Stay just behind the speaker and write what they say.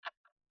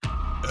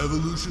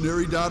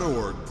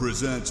Evolutionary.org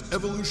presents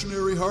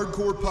Evolutionary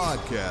Hardcore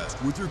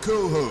Podcast with your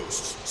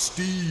co-hosts,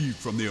 Steve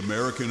from the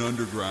American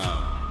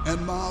Underground and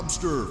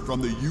Mobster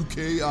from the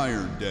UK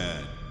Iron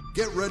Den.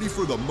 Get ready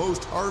for the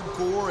most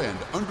hardcore and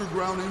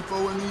underground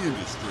info in the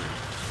industry.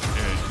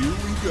 And here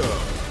we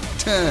go.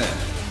 10,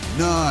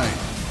 9,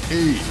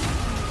 8,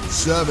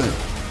 7,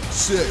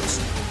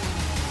 6,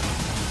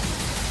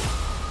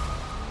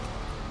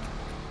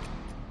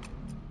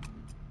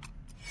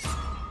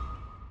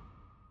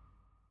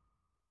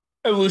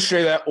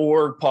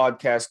 Evolutionary.org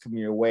podcast coming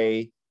your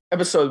way.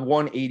 Episode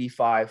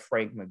 185,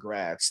 Frank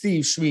McGrath.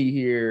 Steve Schmee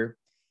here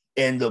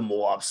and the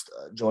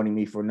Mobster joining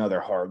me for another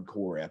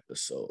hardcore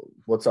episode.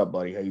 What's up,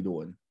 buddy? How you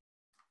doing?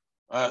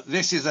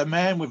 This is a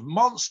man with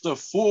monster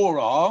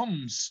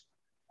forearms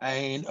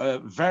and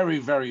very,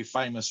 very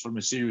famous from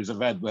a series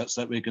of adverts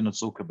that we're going to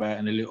talk about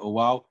in a little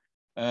while.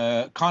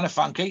 Kind of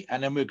funky,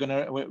 and then we're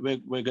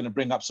gonna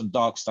bring up some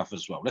dark stuff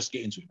as well. Let's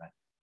get into it, man.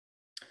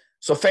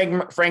 So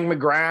Frank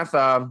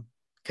McGrath,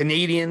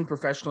 Canadian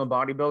professional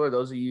bodybuilder.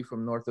 Those of you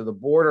from north of the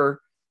border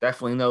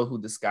definitely know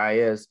who this guy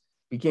is.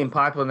 Became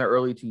popular in the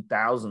early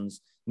 2000s,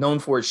 known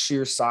for his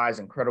sheer size,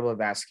 incredible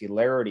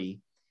vascularity.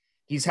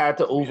 He's had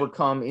to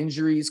overcome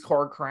injuries,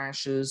 car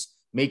crashes,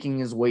 making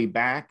his way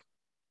back.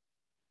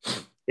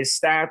 His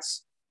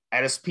stats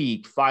at his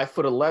peak: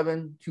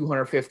 5'11",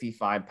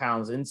 255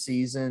 pounds in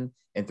season,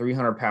 and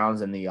 300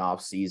 pounds in the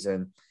off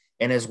season.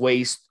 And his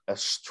waist a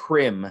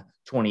trim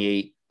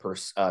 28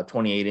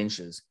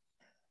 inches.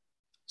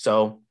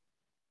 So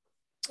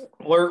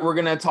we're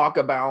going to talk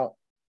about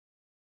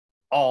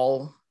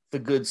all the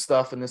good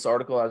stuff in this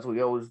article, as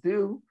we always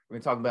do. We're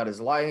going to talk about his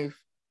life.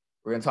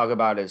 We're going to talk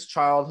about his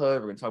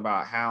childhood. We're going to talk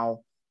about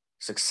how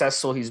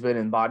successful he's been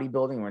in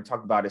bodybuilding. We're going to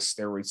talk about his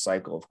steroid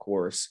cycle, of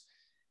course.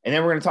 And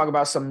then we're going to talk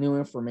about some new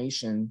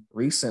information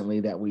recently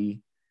that we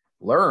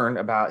learned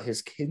about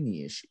his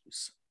kidney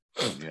issues.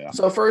 Yeah.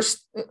 So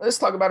first, let's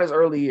talk about his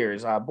early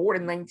years. Born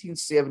in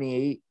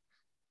 1978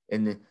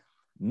 in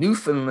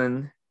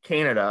Newfoundland,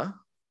 Canada,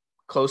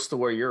 close to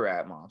where you're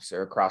at,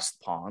 Mobster, across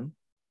the pond.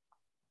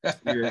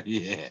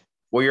 Yeah.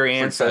 Where your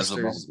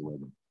ancestors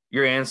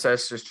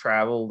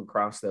traveled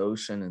across the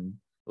ocean and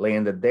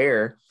landed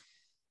there.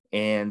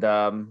 And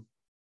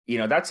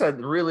that's a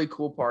really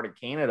cool part of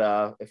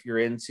Canada if you're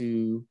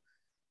into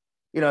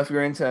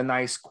a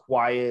nice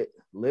quiet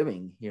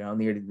living,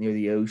 near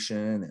the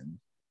ocean, and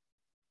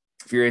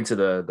if you're into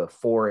the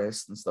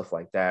forest and stuff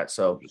like that.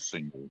 So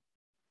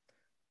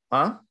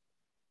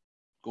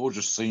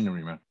gorgeous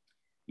scenery, man.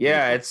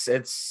 Yeah, it's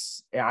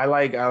I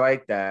like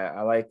that.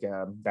 I like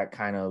that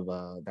kind of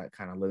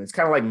living. It's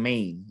kind of like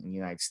Maine in the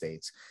United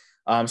States.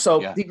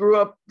 He grew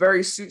up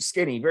very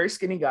skinny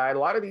guy. A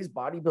lot of these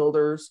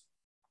bodybuilders,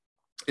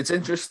 it's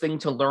interesting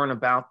to learn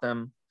about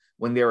them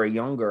when they were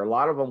younger. A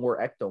lot of them were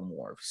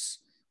ectomorphs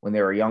when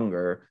they were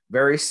younger,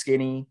 very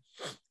skinny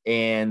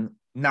and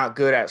not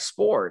good at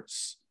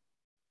sports.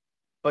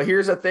 But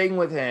here's the thing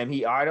with him: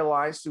 he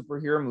idolized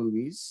superhero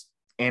movies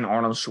and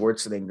Arnold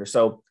Schwarzenegger.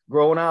 So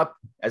growing up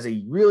as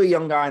a really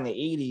young guy in the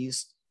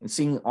 80s and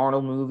seeing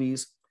Arnold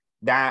movies,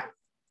 that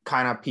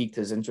kind of piqued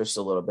his interest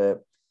a little bit.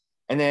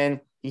 And then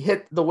he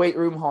hit the weight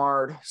room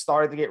hard,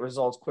 started to get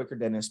results quicker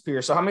than his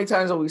peers. So how many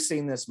times have we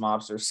seen this,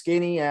 Mobster?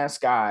 Skinny ass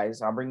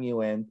guys. I'll bring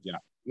you in.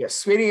 Yeah.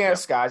 Skinny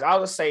ass guys. I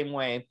was the same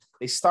way.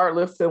 They start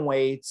lifting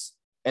weights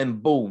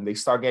and boom, they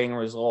start getting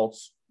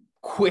results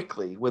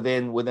quickly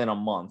within a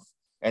month.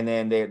 And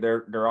then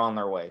they're on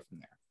their way from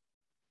there.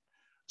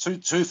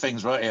 Two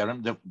things right here.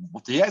 The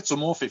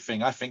ectomorphic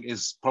thing, I think,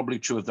 is probably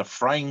true of the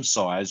frame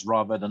size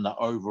rather than the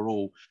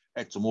overall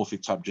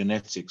ectomorphic type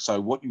genetics. So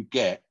what you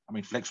get,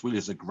 Flex Wheeler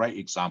is a great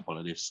example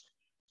of this.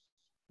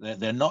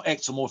 They're not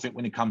ectomorphic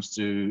when it comes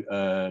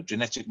to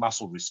genetic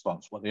muscle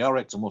response. What they are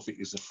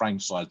ectomorphic is the frame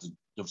size,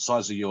 the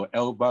size of your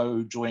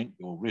elbow joint,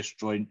 your wrist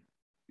joint,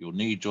 your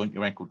knee joint,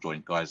 your ankle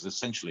joint, guys,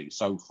 essentially.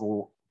 So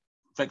for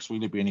Flex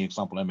Wheeler being the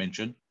example I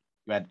mentioned,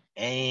 you add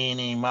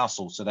any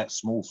muscle to that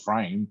small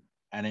frame,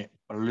 and it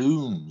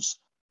balloons,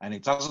 and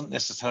it doesn't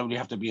necessarily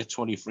have to be a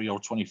 23 or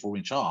 24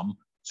 inch arm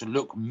to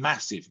look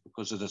massive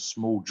because of the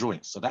small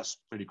joints. So that's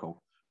pretty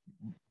cool.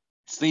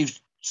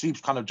 Steve's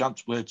kind of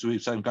jumped where to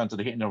saying going to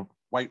the hitting the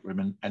weight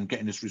room and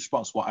getting this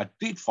response. What I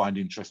did find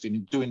interesting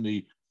in doing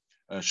the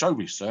show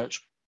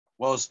research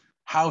was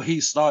how he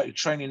started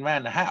training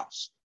around the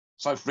house.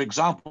 So for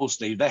example,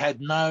 Steve, they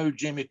had no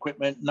gym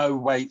equipment, no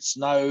weights,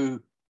 no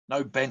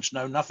bench,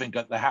 no nothing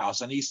at the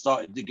house. And he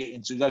started to get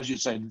into, as you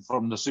said,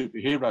 from the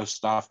superhero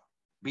stuff,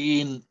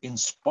 being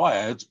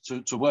inspired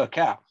to work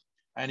out.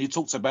 And he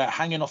talks about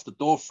hanging off the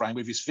door frame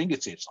with his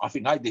fingertips. I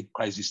think I did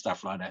crazy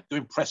stuff like that,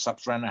 doing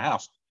press-ups around the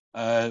house,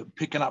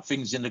 picking up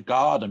things in the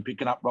garden,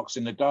 picking up rocks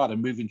in the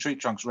garden, moving tree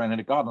trunks around in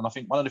the garden. I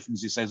think one of the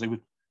things he says,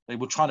 they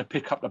were trying to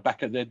pick up the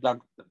back of their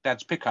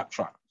dad's pickup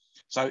truck.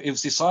 So it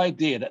was this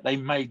idea that they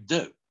may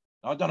do.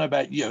 I don't know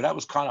about you. That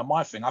was kind of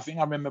my thing. I think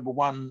I remember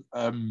one...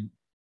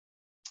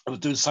 I was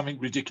doing something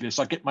ridiculous.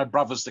 I get my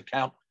brothers to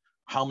count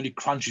how many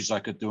crunches I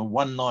could do. And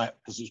one night,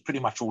 because it was pretty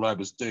much all I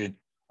was doing,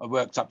 I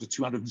worked up to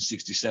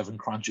 267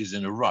 crunches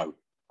in a row.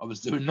 I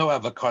was doing no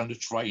other kind of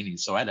training.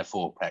 So I had a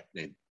 4-pack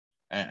then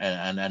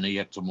and the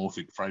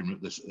ectomorphic frame,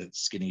 the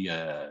skinny,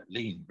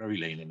 lean, very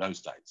lean in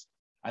those days.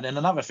 And then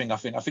another thing, I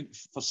think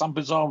for some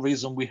bizarre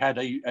reason, we had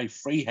a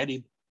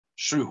 3-headed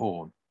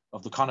shoehorn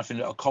of the kind of thing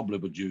that a cobbler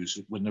would use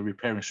when they're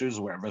repairing shoes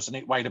or whatever. And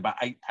it weighed about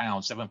 8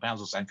 pounds, 7 pounds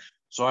or something.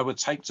 So I would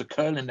take to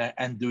curling that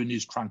and doing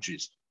these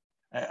crunches.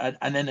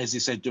 And then, as he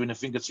said, doing a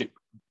fingertip,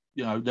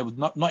 there was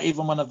not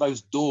even one of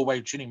those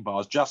doorway chinning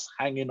bars, just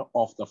hanging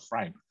off the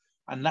frame.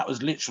 And that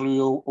was literally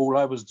all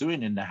I was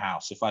doing in the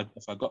house. If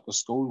I got to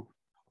school,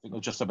 I think I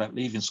was just about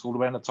leaving school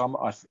around the time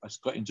I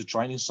got into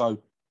training.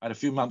 So I had a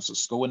few months at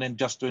school and then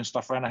just doing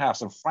stuff around the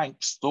house. And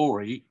Frank's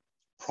story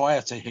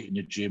prior to hitting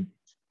the gym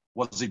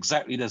was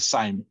exactly the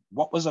same.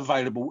 What was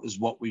available is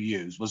what we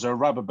used. Was there a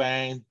rubber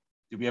band?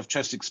 Did we have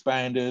chest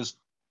expanders?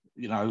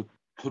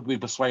 Could we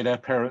persuade our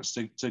parents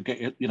to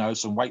get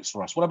some weights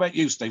for us? What about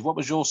you, Steve? What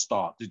was your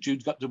start?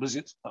 Was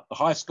it at the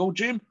high school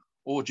gym,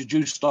 or did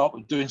you start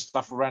with doing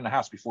stuff around the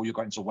house before you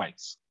got into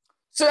weights?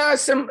 So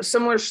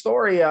similar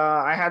story.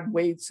 I had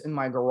weights in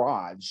my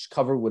garage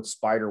covered with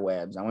spider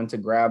webs. I went to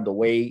grab the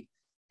weight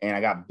and I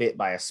got bit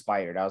by a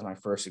spider. That was my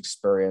first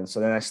experience.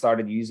 So then I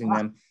started using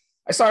them.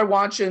 I started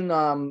watching,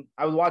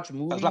 I would watch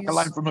movies. That's like a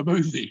line from a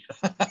movie.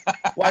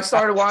 Well, I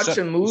started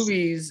watching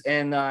movies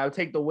and I would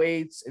take the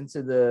weights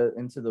into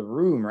the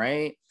room,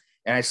 right?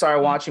 And I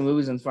started watching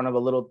movies in front of a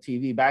little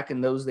TV. Back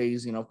in those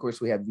days, of course,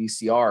 we had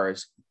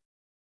VCRs.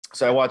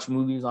 So I watched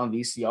movies on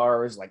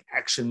VCRs, like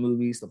action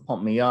movies to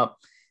pump me up.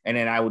 And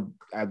then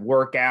I'd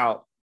work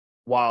out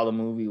while the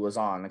movie was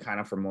on, kind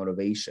of for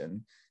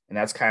motivation. And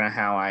that's kind of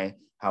how I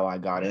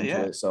got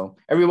into it. So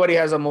everybody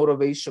has a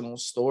motivational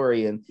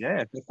story. And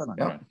definitely.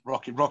 Yeah.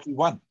 Rocky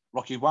one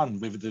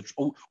with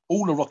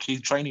all the Rocky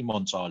training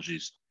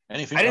montages.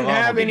 Anything I didn't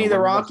have any of the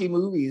Rocky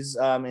movies.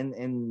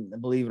 And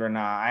believe it or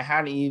not, I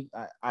hadn't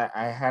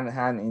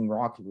had any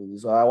Rocky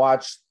movies. So I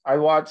watched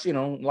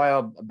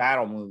like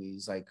battle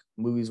movies, like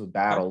movies with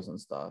battles and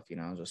stuff.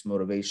 Just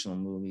motivational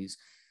movies.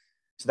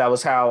 So that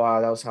was how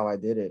I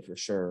did it for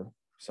sure.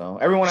 So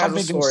everyone has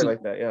a story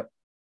like that. Yeah.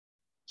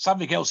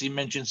 Something else he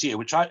mentions here,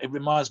 it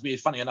reminds me,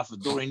 funny enough,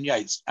 of Dorian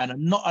Yates, and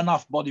not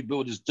enough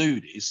bodybuilders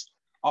do this.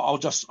 I'll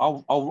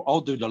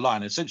do the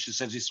line. Essentially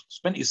says he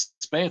spent his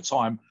spare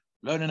time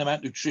learning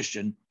about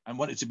nutrition and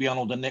wanted to be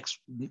Arnold the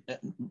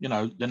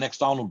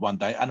next Arnold one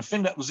day. And the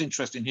thing that was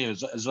interesting here is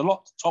that there's a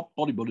lot of top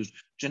bodybuilders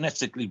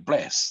genetically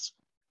blessed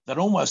that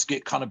almost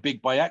get kind of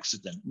big by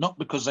accident, not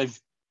because they've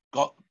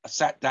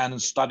sat down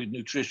and studied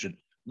nutrition,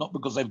 not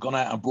because they've gone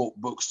out and brought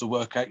books to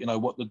work out,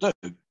 what to do.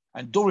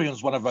 And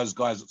Dorian's one of those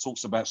guys that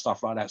talks about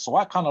stuff like that. So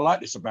I kind of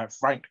like this about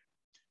Frank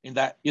in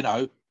that,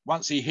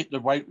 once he hit the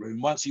weight room,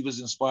 once he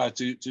was inspired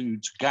to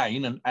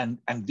gain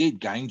and did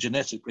gain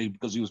genetically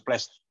because he was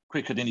blessed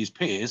quicker than his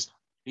peers,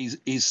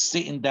 he's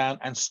sitting down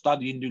and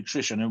studying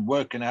nutrition and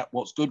working out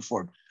what's good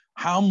for him.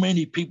 How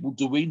many people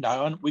do we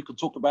know? And we could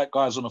talk about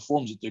guys on the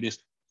forums that do this.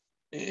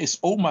 It's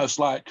almost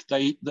like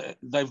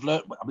they've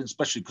learned,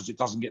 especially because it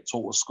doesn't get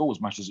taught at school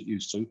as much as it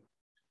used to.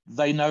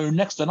 They know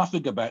next to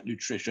nothing about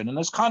nutrition. And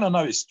there's kind of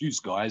no excuse,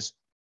 guys.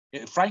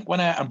 If Frank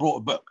went out and brought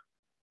a book,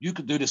 you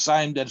could do the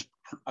same. There's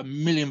a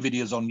million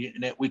videos on the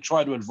internet. We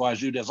try to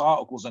advise you. There's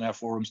articles on our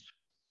forums.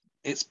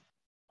 It's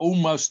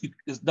almost,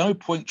 there's no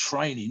point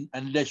training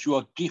unless you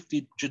are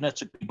gifted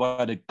genetically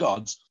by the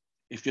gods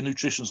if your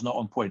nutrition's not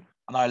on point.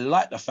 And I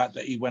like the fact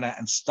that he went out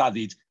and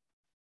studied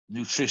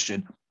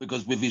nutrition,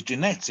 because with his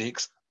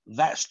genetics,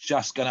 that's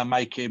just going to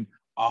make him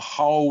a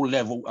whole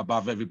level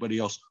above everybody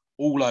else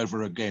all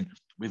over again,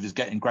 with his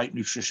getting great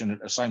nutrition at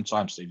the same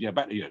time, Steve. Yeah,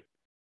 back to you.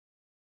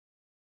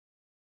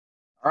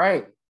 All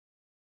right.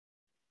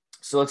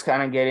 So let's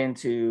kind of get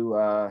into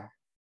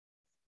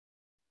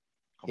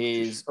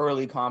his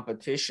early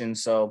competition.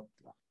 So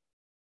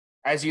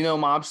as you know,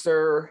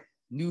 Mobster,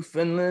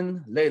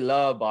 Newfoundland, they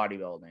love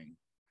bodybuilding.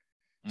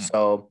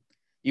 So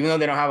even though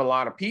they don't have a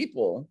lot of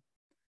people,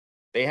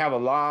 they have a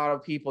lot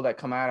of people that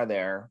come out of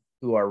there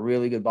who are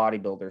really good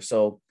bodybuilders.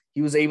 So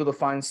he was able to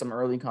find some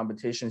early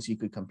competitions he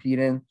could compete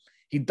in.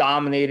 He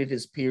dominated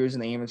his peers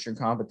in the amateur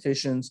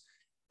competitions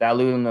that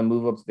allowed him to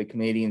move up to the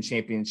Canadian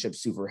Championship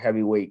super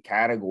heavyweight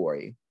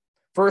category.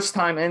 First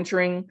time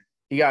entering,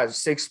 he got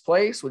 6th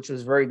place, which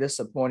was very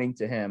disappointing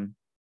to him.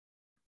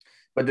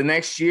 But the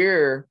next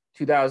year,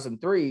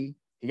 2003,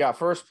 he got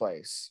 1st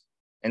place.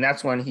 And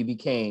that's when he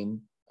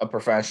became a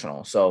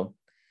professional. So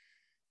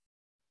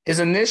his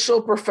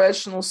initial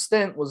professional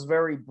stint was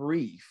very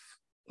brief.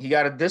 He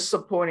got a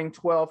disappointing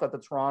 12th at the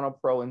Toronto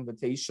Pro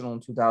Invitational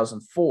in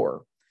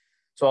 2004.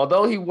 So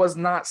although he was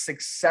not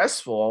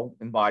successful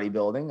in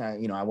bodybuilding,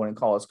 I wouldn't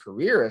call his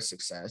career a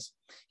success,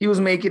 he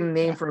was making a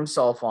name for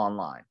himself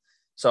online.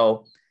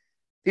 So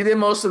he did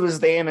most of his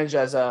damage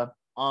as a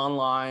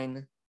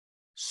online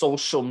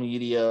social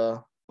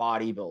media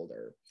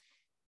bodybuilder.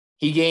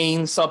 He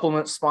gained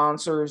supplement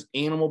sponsors,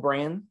 Animal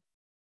Brand,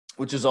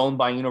 which is owned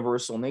by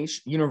Universal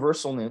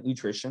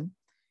Nutrition.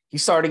 He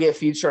started to get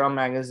featured on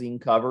magazine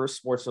covers,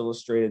 Sports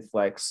Illustrated,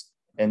 Flex,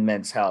 and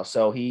Men's Health.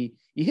 So he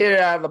hit it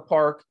out of the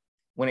park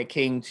when it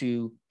came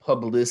to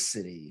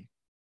publicity.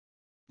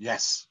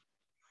 Yes.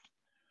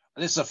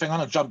 This is the thing. I'm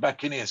going to jump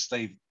back in here,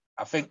 Steve.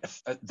 I think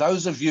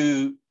those of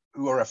you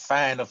who are a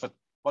fan of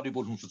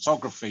bodybuilding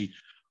photography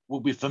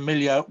will be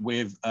familiar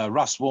with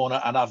Russ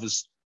Warner and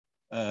others'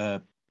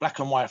 black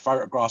and white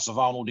photographs of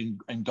Arnold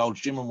in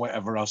Gold's Gym and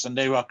whatever else, and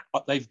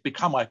they've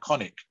become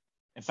iconic.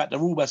 In fact,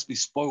 they'll almost be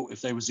spoiled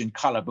if they was in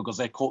color because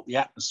they caught the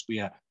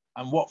atmosphere.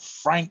 And what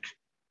Frank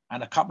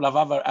and a couple of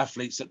other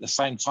athletes at the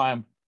same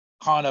time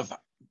kind of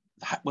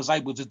was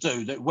able to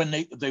do, that when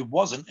they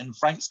wasn't, in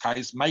Frank's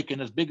case,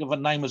 making as big of a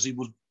name as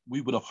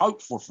we would have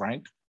hoped for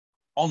Frank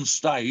on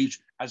stage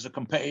as a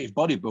competitive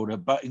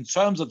bodybuilder, but in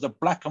terms of the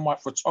black and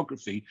white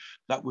photography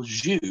that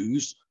was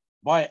used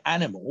by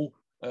Animal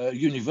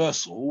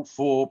Universal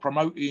for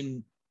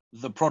promoting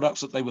the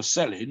products that they were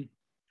selling,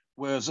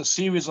 was a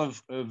series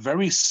of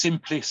very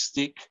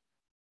simplistic,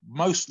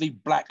 mostly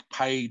black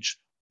page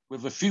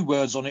with a few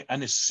words on it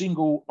and a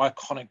single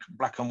iconic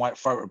black and white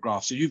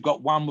photograph. So you've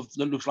got one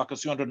that looks like a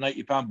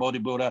 280-pound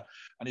bodybuilder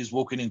and he's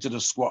walking into the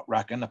squat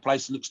rack and the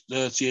place looks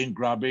dirty and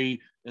grubby.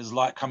 There's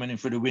light coming in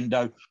through the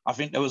window. I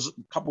think there was a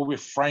couple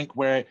with Frank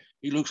where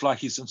he looks like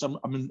he's in some,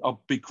 I mean,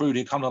 I'll be crude,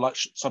 he kind of like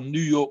some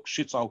New York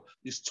shithole,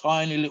 this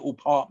tiny little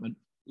apartment.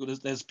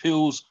 There's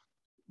pills,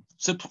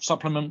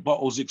 supplement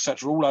bottles,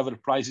 etc., all over the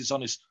place. It's on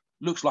this,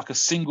 looks like a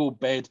single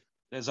bed.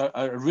 There's a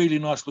really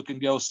nice looking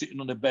girl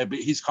sitting on the bed, but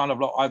he's kind of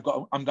like,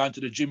 I'm going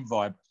to the gym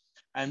vibe.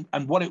 And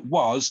what it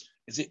was,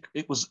 is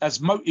it was as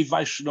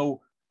motivational,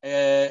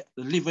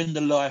 living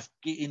the life,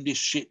 getting this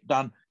shit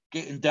done,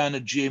 getting down the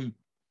gym,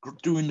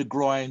 doing the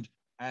grind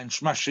and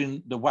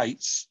smashing the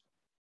weights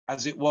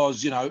as it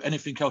was,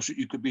 anything else that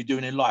you could be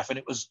doing in life. And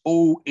it was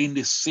all in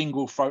this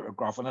single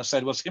photograph. And I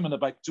said, it was him and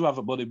about two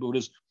other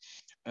bodybuilders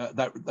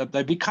that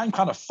they became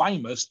kind of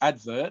famous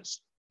adverts.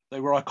 They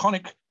were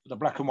iconic, the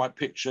black and white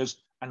pictures.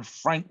 And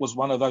Frank was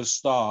one of those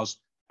stars.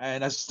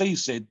 And as Steve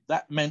said,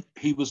 that meant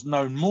he was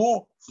known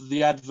more for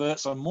the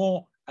adverts and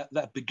more at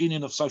that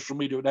beginning of social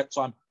media at that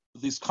time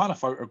for these kind of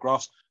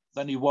photographs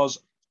than he was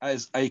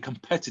as a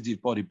competitive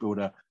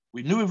bodybuilder.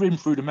 We knew of him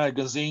through the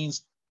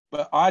magazines,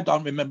 but I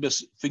don't remember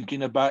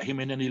thinking about him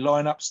in any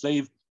lineup,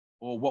 Steve,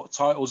 or what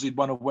titles he'd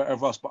won or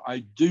whatever else. But I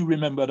do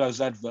remember those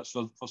adverts.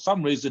 For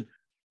some reason,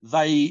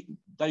 they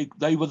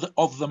were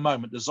of the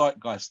moment, the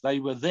zeitgeist. They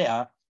were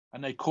there.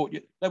 And they caught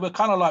you. They were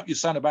kind of like you're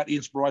saying about the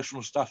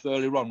inspirational stuff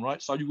earlier on,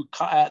 right? So you would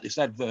cut out this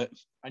advert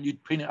and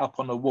you'd pin it up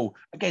on the wall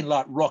again,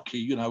 like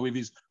Rocky, with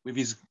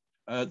his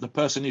the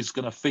person he's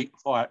going to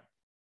fight,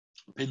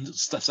 pin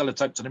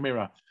sellotape to the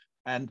mirror,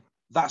 and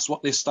that's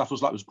what this stuff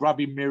was like. It was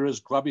grubby mirrors,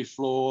 grubby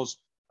floors,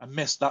 a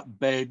messed up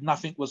bed.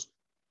 Nothing was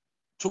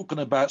talking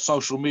about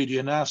social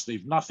media now,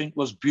 Steve. Nothing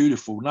was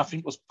beautiful.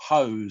 Nothing was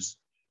posed.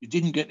 You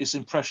didn't get this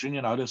impression,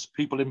 there's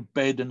people in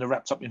bed and they're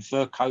wrapped up in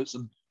fur coats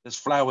and there's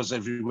flowers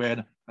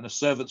everywhere and a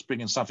servant's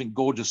bringing something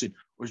gorgeous in.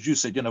 Or as you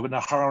said, when they're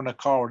hiring a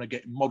car and they're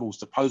getting models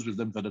to pose with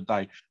them for the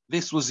day.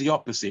 This was the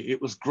opposite. It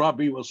was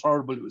grubby, it was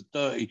horrible, it was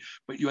dirty,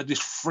 but you had this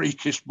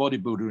freakish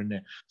bodybuilder in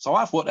there. So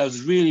I thought that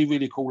was really,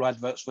 really cool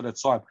adverts for the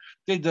time.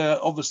 Did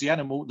obviously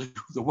Animal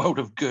the world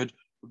of good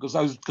because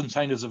those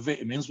containers of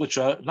vitamins, which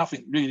are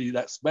nothing really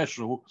that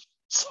special,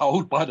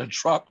 sold by the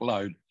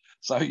truckload.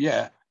 So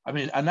yeah, I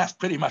mean, and that's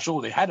pretty much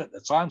all they had at the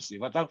time,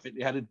 Steve. I don't think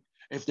they had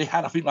if they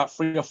had, I think, like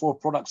 3 or 4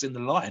 products in the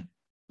line,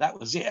 that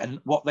was it. And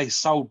what they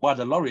sold by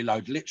the lorry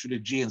load, literally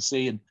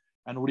GNC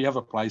and all the other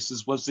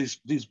places, was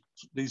these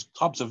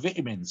tubs of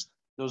vitamins.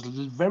 There was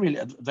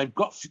they've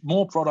got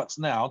more products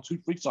now,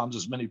 2-3 times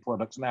as many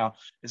products now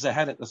as they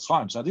had at the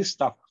time. So this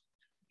stuff,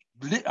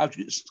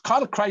 it's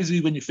kind of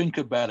crazy when you think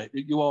about it.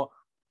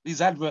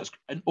 These adverts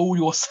and all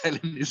you're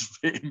selling is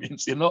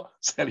vitamins. You're not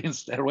selling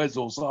steroids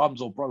or SARMs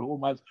or pro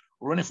hormones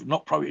or anything,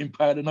 not protein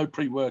powder, no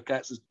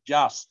pre-workouts. It's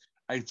just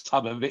a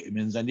tub of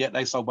vitamins, and yet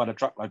they sold by the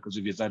truckload because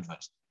of his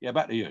adverts. Yeah,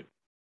 back to you.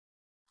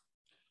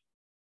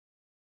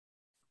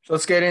 So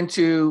let's get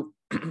into,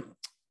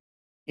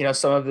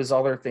 some of his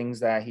other things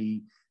that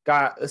he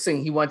got. Let's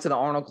say he went to the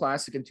Arnold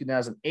Classic in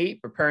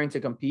 2008, preparing to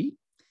compete,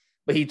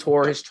 but he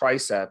tore his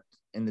tricep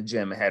in the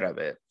gym ahead of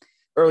it.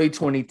 Early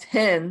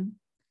 2010,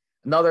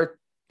 another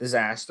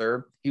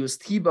disaster. He was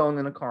T-boned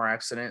in a car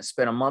accident,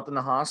 spent a month in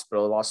the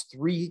hospital, lost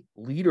 3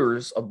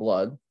 liters of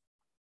blood.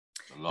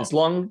 His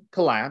lung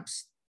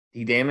collapsed.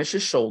 He damaged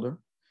his shoulder.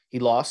 He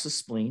lost his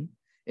spleen,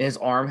 and his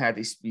arm had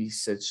to be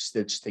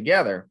stitched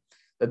together.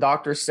 The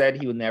doctor said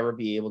he would never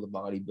be able to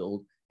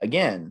bodybuild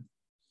again.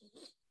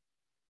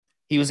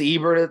 He was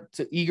eager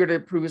to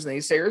prove his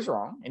naysayers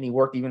wrong, and he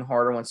worked even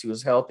harder once he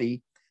was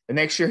healthy. The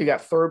next year, he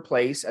got 3rd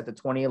place at the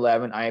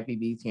 2011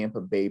 IFBB Tampa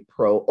Bay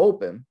Pro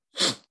Open,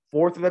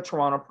 4th at the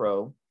Toronto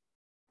Pro,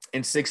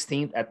 and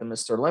 16th at the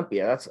Mr.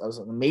 Olympia. That was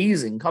an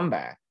amazing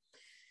comeback.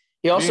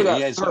 He also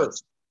got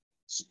 3rd.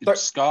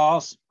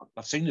 Scars.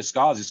 I've seen the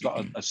scars. He's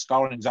got a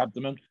scar on his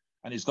abdomen,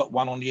 and he's got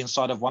one on the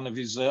inside of one of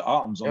his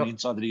arms, on the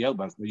inside of the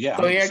elbow. So, yeah,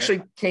 so he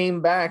actually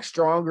came back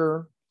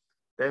stronger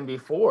than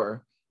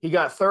before. He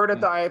got 3rd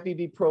at the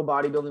IFBB Pro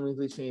Bodybuilding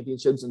Weekly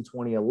Championships in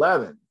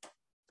 2011,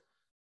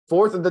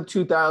 4th at the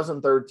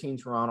 2013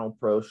 Toronto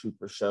Pro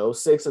Super Show,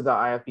 6th at the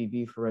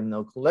IFBB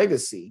Ferrinoke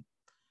Legacy.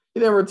 He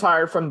then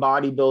retired from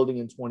bodybuilding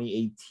in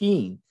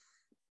 2018.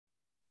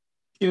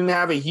 He didn't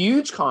have a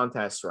huge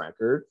contest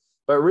record,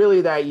 but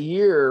really that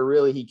year,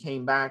 really he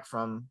came back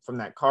from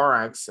that car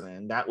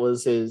accident. That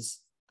was his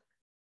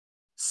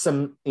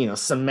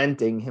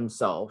cementing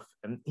himself,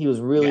 and he was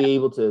really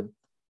able to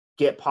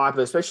get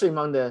popular, especially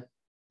among the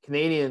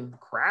Canadian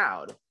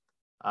crowd.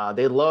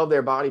 They love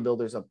their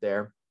bodybuilders up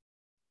there,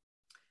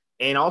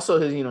 and also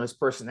his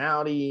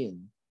personality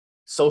and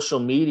social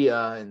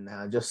media,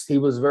 and just he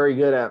was very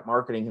good at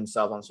marketing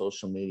himself on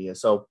social media.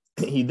 So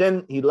he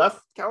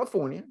left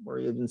California, where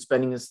he had been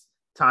spending his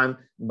time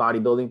in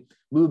bodybuilding,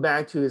 moved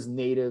back to his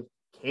native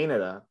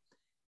Canada,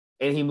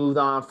 and he moved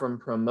on from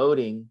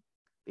promoting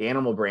the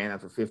Animal brand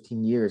after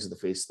 15 years at the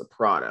face of the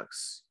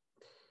products.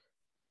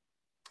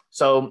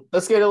 So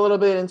let's get a little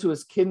bit into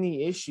his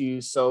kidney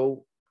issues.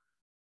 So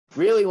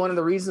really one of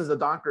the reasons the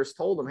doctors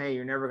told him, hey,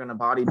 you're never going to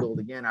bodybuild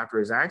again after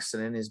his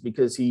accident is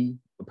because he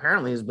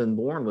apparently has been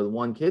born with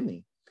one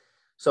kidney.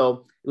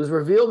 So it was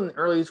revealed in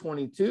early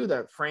 22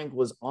 that Frank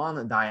was on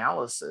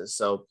dialysis.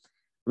 So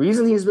the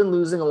reason he's been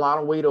losing a lot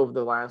of weight over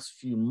the last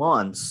few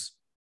months,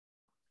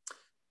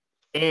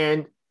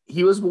 and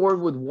he was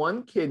born with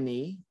one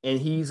kidney, and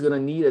he's going to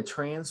need a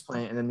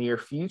transplant in the near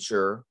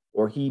future,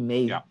 or he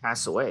may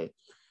pass away.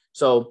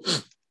 So,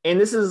 and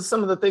this is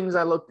some of the things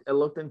I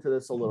looked into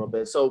this a little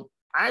bit. So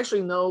I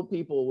actually know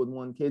people with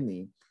one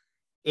kidney,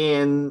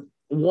 and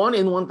 1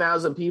 in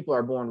 1,000 people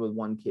are born with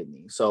one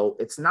kidney. So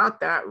it's not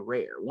that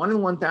rare. 1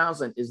 in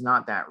 1,000 is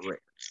not that rare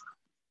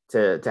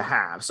to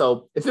have.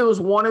 So if it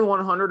was 1 in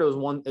 100,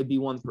 it'd be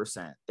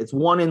 1%. It's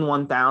 1 in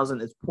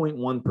 1,000, it's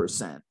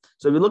 0.1%.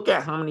 So if you look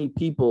at how many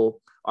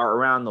people are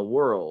around the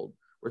world,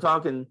 we're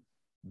talking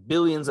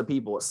billions of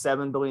people,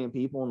 7 billion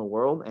people in the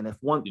world. And if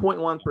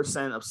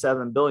 1.1% of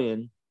 7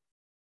 billion,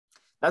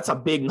 that's a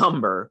big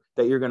number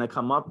that you're going to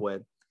come up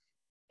with.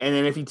 And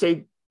then if you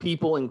take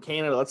people in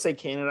Canada, let's say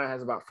Canada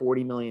has about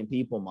 40 million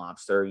people,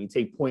 Mobster, you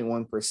take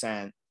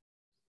 0.1%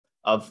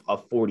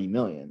 of 40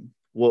 million.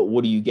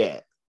 What do you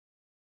get?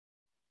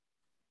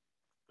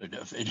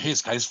 In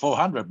his case,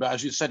 400. But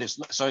as you said,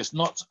 it's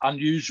not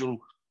unusual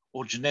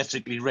or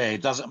genetically rare.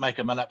 It doesn't make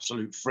him an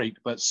absolute freak,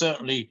 but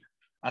certainly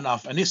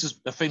enough. And this is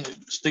the thing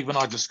that Steve and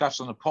I discussed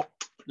on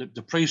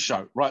the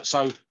pre-show, right?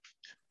 So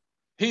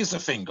here's the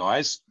thing,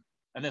 guys,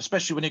 and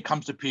especially when it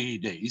comes to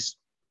PEDs,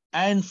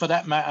 and for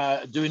that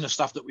matter, doing the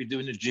stuff that we do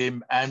in the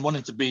gym and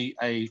wanting to be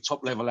a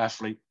top-level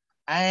athlete,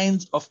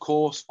 and of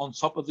course, on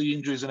top of the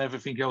injuries and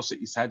everything else that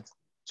he's had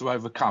to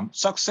overcome,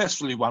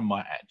 successfully, one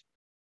might add.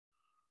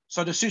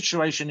 So the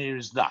situation here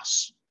is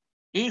thus: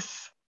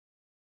 if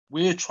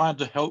we're trying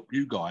to help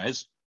you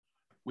guys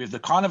with the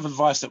kind of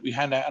advice that we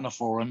hand out in the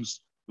forums,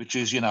 which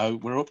is, we're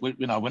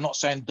not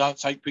saying don't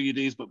take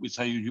PEDs, but we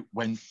tell you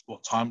when,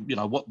 what time,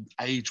 what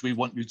age we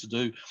want you to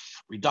do.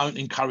 We don't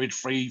encourage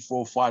 3,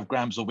 4, 5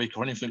 grams a week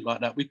or anything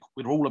like that.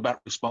 We're all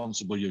about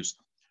responsible use.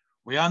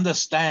 We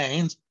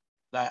understand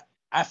that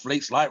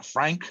athletes like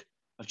Frank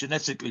are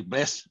genetically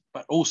blessed,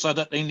 but also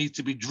that they need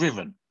to be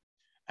driven.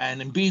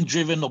 And in being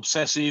driven,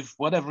 obsessive,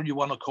 whatever you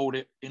want to call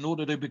it, in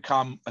order to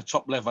become a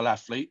top-level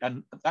athlete,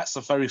 and that's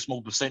a very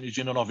small percentage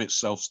in and of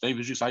itself, Steve,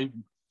 as you say,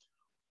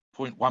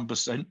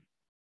 0.1%,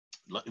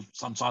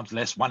 sometimes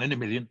less, 1 in a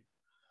million,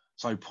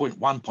 so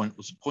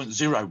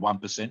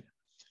 0.01%.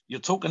 You're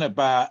talking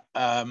about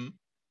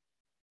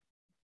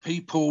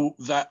people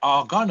that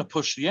are going to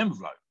push the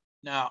envelope.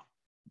 Now,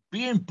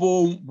 being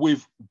born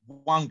with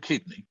one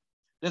kidney,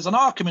 there's an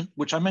argument,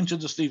 which I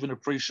mentioned to Steve in the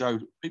pre-show,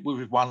 people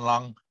with one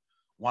lung,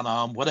 one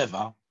arm,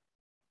 whatever,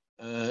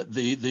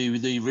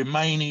 the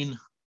remaining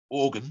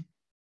organ,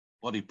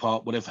 body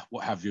part, whatever,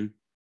 what have you,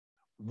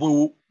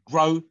 will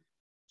grow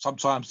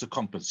sometimes to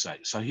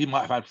compensate. So he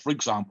might have had, for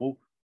example,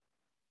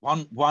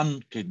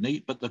 one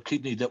kidney, but the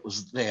kidney that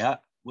was there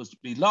was to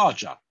be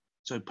larger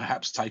to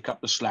perhaps take up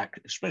the slack,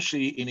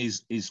 especially in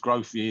his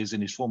growth years,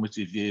 in his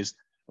formative years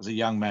as a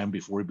young man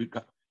before he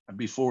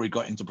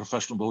got into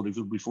professional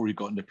bodybuilding, before he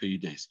got into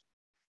PEDs.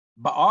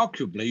 But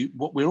arguably,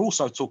 what we're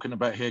also talking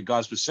about here,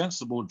 guys, with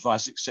sensible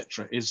advice,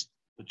 etc., is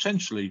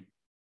potentially,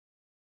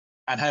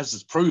 and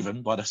has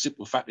proven by the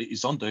simple fact that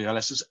he's on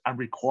dialysis and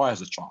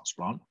requires a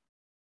transplant,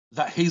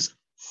 that he's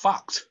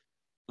fucked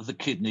the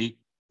kidney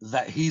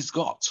that he's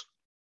got.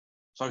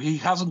 So he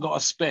hasn't got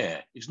a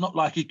spare. It's not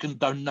like he can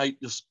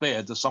donate the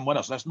spare to someone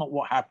else. That's not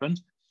what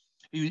happened.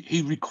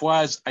 He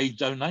requires a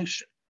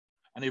donation.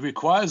 And he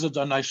requires a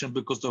donation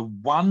because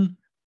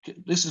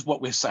this is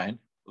what we're saying,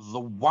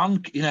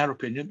 in our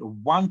opinion, the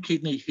one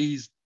kidney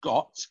he's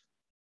got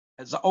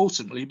has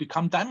ultimately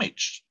become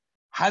damaged.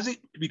 Has it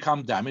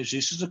become damaged?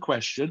 This is a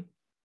question.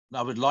 And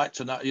I would like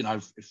to know,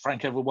 if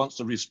Frank ever wants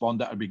to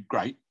respond, that would be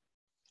great.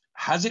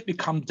 Has it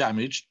become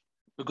damaged?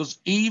 Because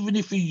even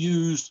if he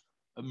used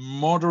a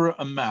moderate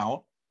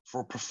amount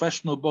for a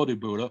professional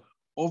bodybuilder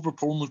of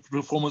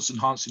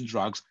performance-enhancing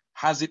drugs,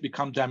 has it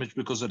become damaged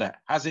because of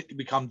that? Has it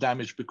become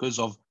damaged because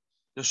of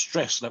the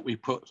stress that we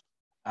put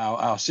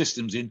our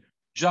systems in,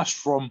 just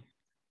from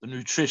the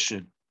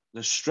nutrition,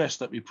 the stress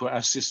that we put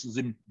our systems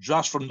in,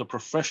 just from the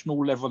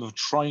professional level of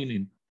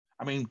training?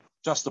 I mean,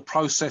 just the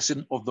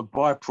processing of the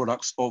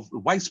byproducts of the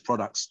waste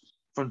products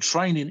from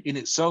training in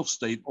itself,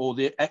 Steve, or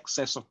the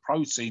excess of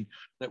protein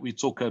that we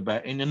talk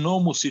about. In a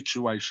normal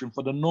situation,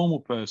 for the normal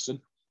person,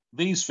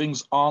 these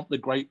things aren't the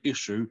great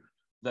issue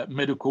that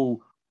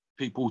medical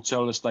people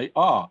tell us they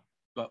are.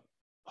 But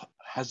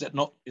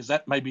is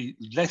that maybe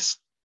less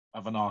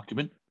of an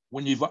argument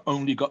when you've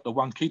only got the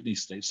one kidney,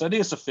 Steve? So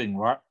there's the thing,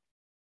 right?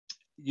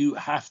 You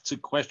have to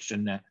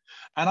question that.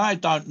 And I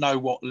don't know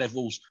what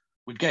levels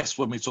we guess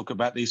when we talk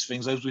about these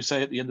things. As we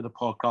say at the end of the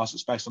podcast,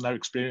 it's based on their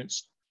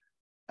experience.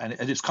 And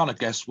it's kind of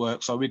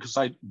guesswork. So we could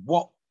say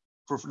what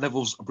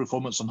levels of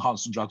performance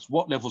enhancing drugs,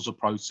 what levels of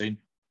protein,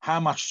 how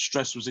much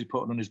stress was he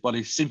putting on his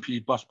body simply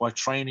by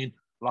training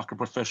like a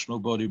professional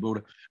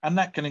bodybuilder. And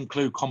that can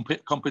include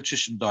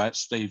competition diets,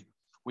 Steve.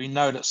 We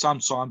know that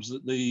sometimes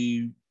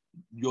that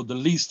you're the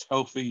least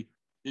healthy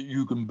that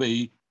you can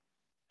be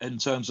in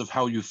terms of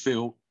how you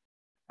feel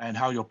and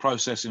how you're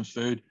processing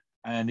food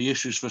and the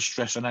issues for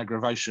stress and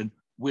aggravation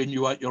when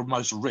you're at your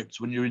most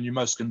ripped, when you're in your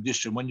most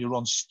condition, when you're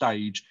on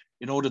stage.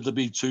 In order to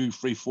be 2,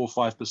 3, 4,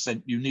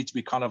 5%, you need to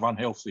be kind of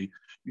unhealthy.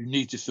 You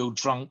need to feel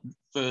drunk,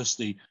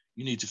 thirsty.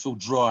 You need to feel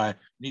dry.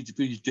 You need to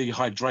be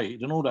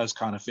dehydrated and all those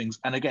kind of things.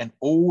 And again,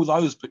 all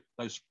those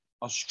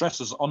are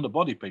stressors on the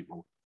body,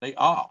 people. They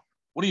are.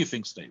 What do you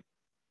think, Steve?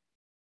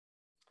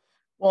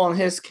 Well, in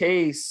his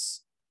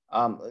case,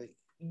 I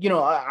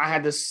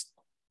had this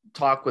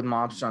talk with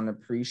Mobster on the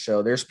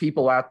pre-show. There's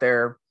people out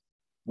there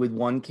with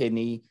one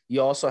kidney.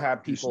 You also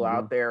have people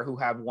out there who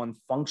have one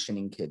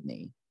functioning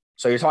kidney.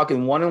 So you're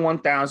talking 1 in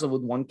 1,000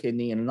 with one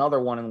kidney and another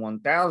 1 in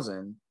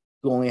 1,000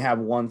 who only have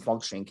one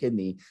functioning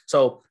kidney.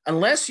 So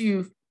unless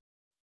you've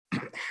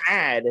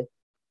had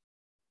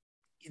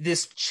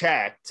this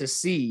check to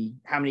see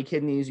how many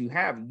kidneys you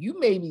have, you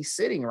may be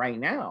sitting right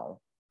now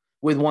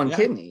with one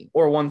kidney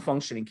or one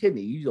functioning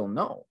kidney. You don't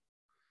know.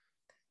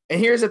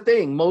 And here's the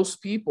thing.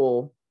 Most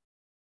people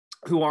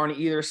who are in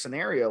either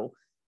scenario,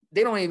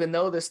 they don't even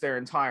know this their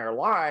entire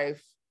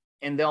life,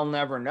 and they'll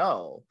never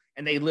know.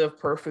 And they live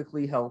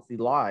perfectly healthy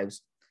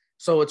lives.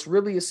 So it's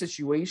really a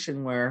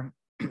situation where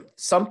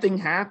something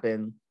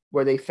happened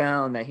where they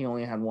found that he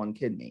only had one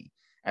kidney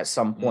at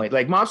some point.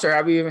 Like, Mobster,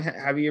 have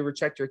you ever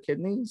checked your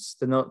kidneys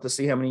to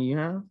see how many you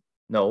have?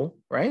 No,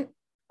 right?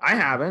 I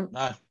haven't.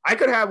 No. I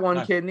could have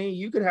one kidney.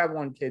 You could have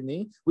one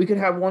kidney. We could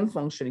have one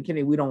functioning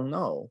kidney. We don't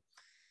know.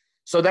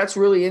 So that's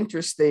really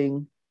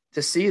interesting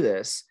to see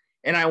this.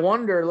 And I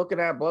wonder,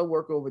 looking at blood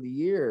work over the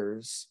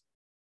years,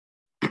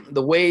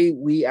 the way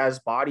we as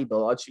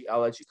bodybuilders, I'll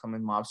let you come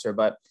in, Mobster,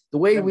 but the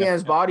way we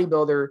as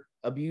bodybuilder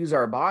abuse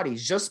our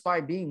bodies just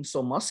by being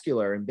so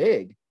muscular and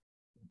big,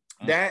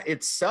 that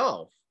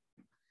itself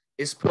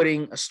is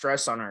putting a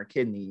stress on our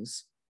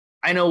kidneys.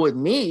 I know with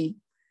me,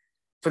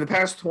 for the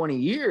past 20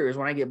 years,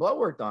 when I get blood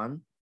work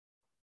done,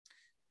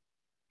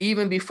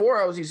 even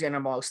before I was using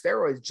anabolic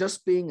steroids,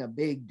 just being a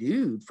big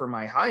dude for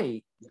my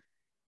height,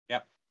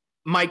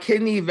 my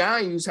kidney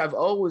values have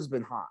always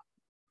been high.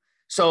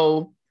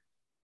 So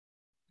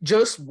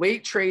just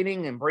weight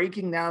training and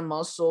breaking down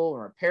muscle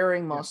and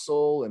repairing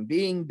muscle and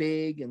being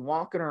big and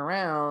walking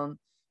around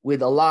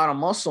with a lot of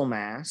muscle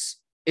mass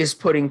is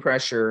putting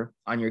pressure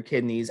on your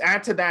kidneys.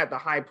 Add to that the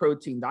high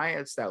protein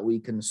diets that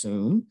we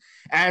consume.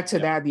 Add to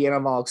that the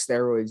anabolic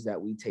steroids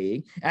that we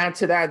take. Add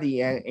to that the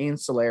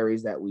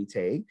ancillaries that we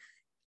take.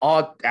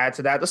 Add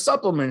to that the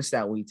supplements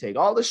that we take.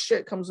 All this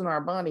shit comes in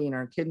our body, and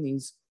our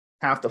kidneys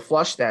have to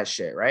flush that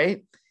shit,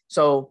 right?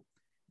 So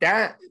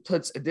that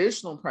puts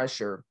additional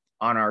pressure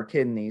on our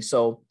kidneys.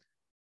 So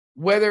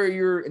whether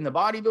you're in the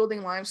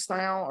bodybuilding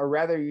lifestyle or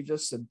rather you're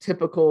just a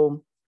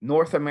typical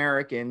North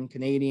American,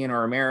 Canadian,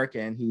 or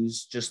American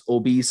who's just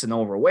obese and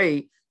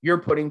overweight, you're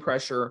putting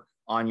pressure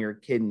on your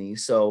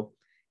kidneys. So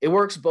it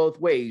works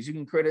both ways. You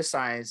can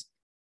criticize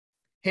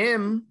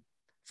him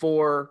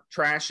for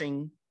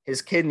trashing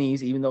his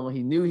kidneys, even though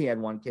he knew he had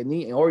one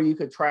kidney, or you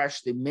could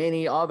trash the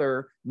many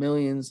other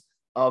millions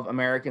of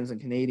Americans and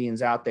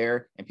Canadians out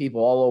there and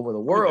people all over the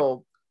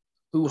world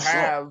who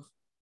have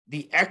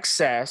the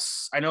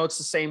excess. I know it's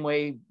the same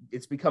way,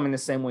 it's becoming the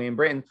same way in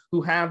Britain,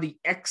 who have the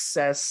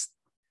excess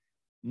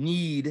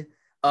need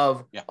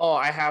of, oh,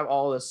 I have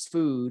all this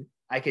food,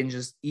 I can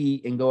just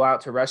eat and go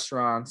out to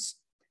restaurants,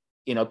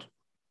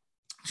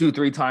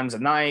 2-3 times a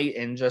night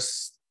and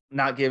just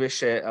not give a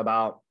shit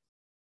about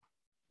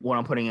what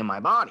I'm putting in my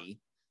body.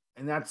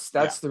 And that's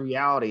the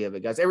reality of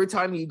it, guys. Every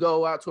time you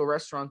go out to a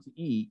restaurant to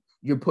eat,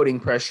 you're putting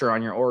pressure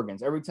on your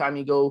organs. Every time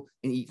you go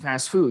and eat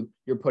fast food,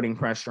 you're putting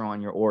pressure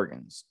on your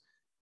organs.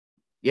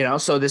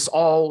 So this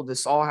all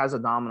has a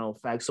domino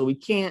effect. So we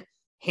can't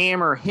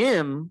hammer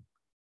him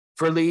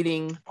for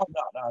leading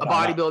a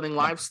bodybuilding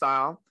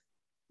lifestyle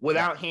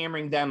without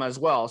hammering them as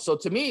well. So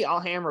to me, I'll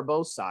hammer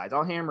both sides.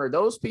 I'll hammer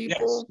those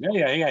people.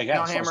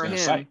 I'll hammer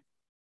him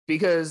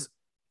because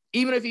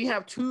even if you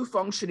have 2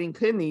 functioning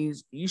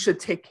kidneys, you should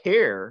take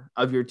care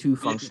of your 2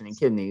 functioning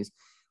kidneys.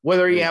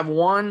 Whether you have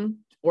 1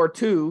 or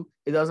 2,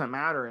 it doesn't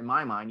matter in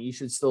my mind. You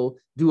should still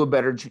do a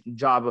better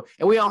job.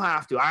 And we all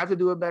have to. I have to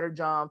do a better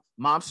job.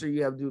 Mobster,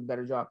 you have to do a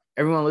better job.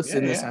 Everyone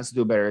listening to this has to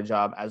do a better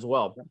job as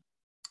well.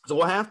 So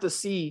we'll have to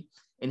see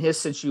in his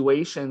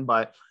situation,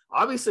 but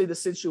obviously the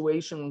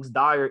situation looks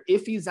dire.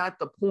 If he's at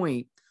the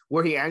point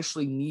where he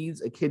actually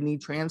needs a kidney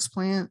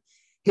transplant,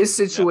 his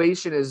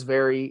situation is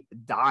very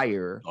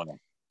dire.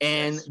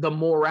 And the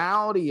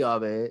morality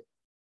of it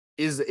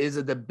is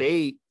a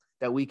debate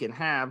that we can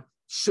have.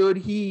 Should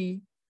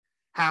he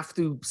have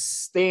to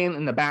stand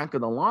in the back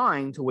of the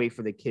line to wait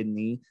for the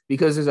kidney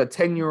because there's a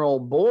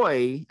 10-year-old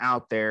boy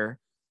out there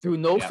through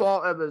no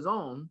fault of his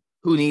own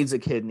who needs a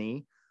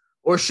kidney?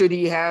 Or should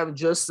he have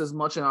just as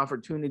much an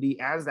opportunity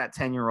as that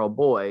 10-year-old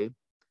boy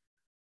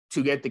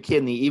to get the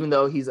kidney, even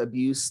though he's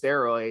abused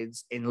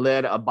steroids and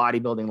led a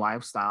bodybuilding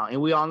lifestyle?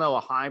 And we all know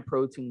a high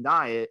protein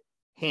diet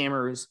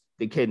hammers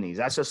the kidneys.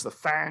 That's just a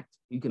fact.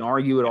 You can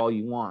argue it all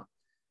you want.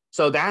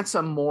 So that's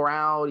a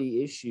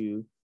morality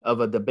issue of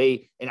a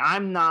debate. And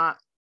I'm not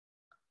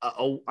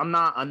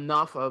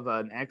enough of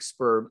an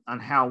expert on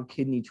how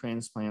kidney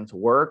transplants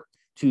work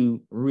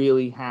to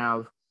really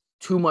have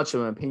too much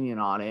of an opinion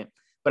on it.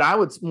 But I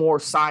would more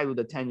side with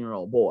a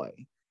 10-year-old boy.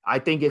 I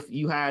think if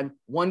you had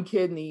one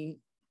kidney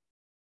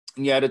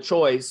and you had a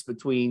choice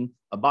between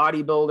a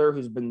bodybuilder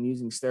who's been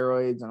using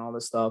steroids and all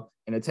this stuff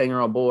and a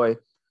 10-year-old boy,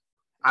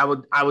 I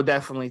would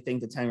definitely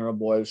think the 10-year-old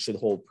boy should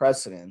hold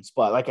precedence.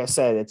 But like I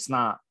said, it's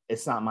not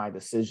my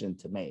decision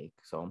to make.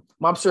 So,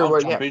 Mobster,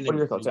 what are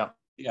your thoughts?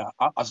 Yeah,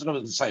 I was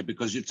going to say,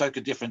 because you take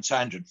a different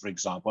tangent, for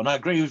example, and I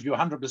agree with you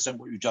 100%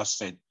 what you just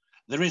said.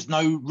 There is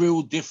no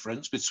real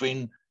difference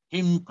between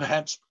him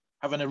perhaps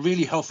having a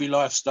really healthy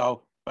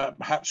lifestyle, but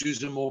perhaps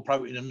using more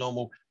protein than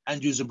normal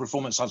and using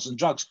performance enhancing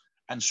drugs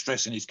and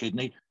stressing his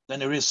kidney, than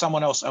there is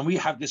someone else. And we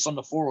have this on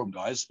the forum,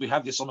 guys. We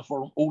have this on the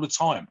forum all the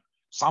time.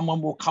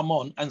 Someone will come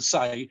on and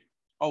say,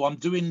 oh, I'm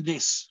doing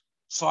this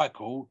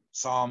cycle,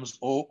 SARMs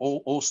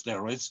or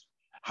steroids.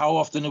 How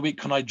often a week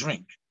can I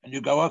drink? And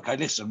you go, okay,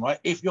 listen, right?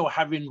 If you're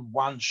having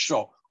one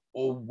shot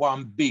or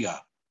one beer,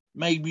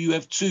 maybe you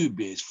have 2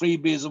 beers, 3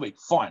 beers a week,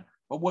 fine.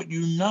 But what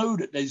you know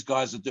that these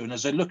guys are doing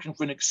is they're looking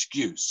for an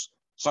excuse.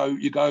 So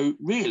you go,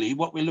 really,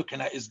 what we're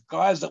looking at is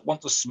guys that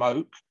want to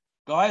smoke,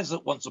 guys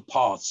that want to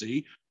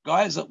party,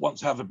 guys that want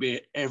to have a beer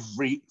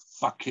every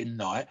fucking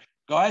night,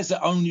 guys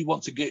that only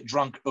want to get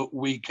drunk at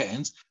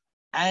weekends,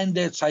 and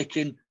they're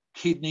taking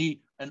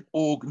kidney and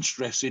organ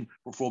stressing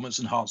performance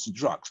enhancing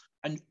drugs.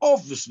 And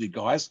obviously,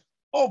 guys,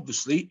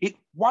 it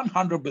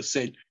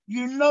 100%,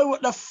 you know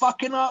what the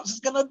fucking answer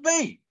is going to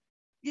be.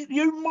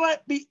 You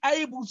might be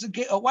able to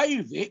get away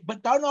with it,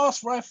 but don't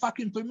ask for our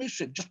fucking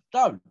permission. Just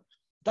don't.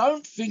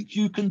 Don't think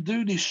you can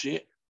do this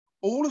shit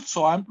all the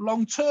time,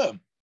 long term.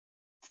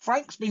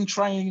 Frank's been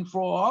training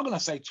for, I'm going to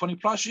say 20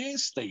 plus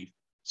years, Steve.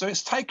 So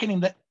it's taken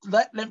him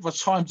that length of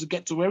time to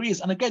get to where he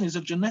is. And again, he's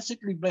a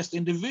genetically blessed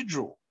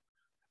individual.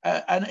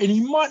 And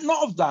he might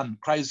not have done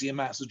crazy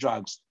amounts of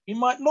drugs. He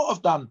might not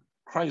have done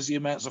crazy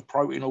amounts of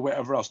protein or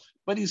whatever else,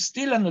 but he's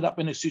still ended up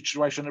in a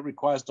situation that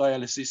requires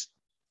dialysis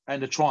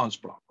and a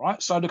transplant,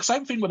 right? So the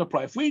same thing would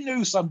apply. If we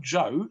knew some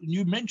Joe, and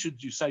you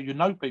say you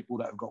know people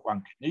that have got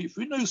one kidney, if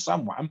we knew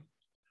someone,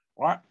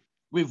 right,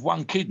 with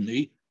one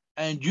kidney,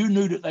 and you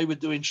knew that they were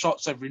doing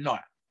shots every night,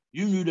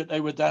 you knew that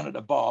they were down at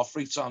the bar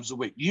 3 times a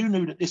week, you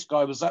knew that this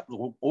guy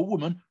or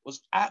woman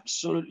was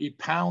absolutely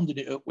pounding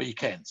it at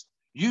weekends,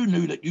 you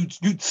knew that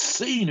you'd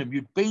seen him,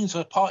 you'd been to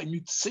a party, and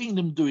you'd seen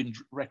them doing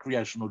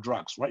recreational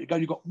drugs, right?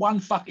 You got one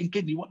fucking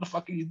kidney, what the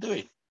fuck are you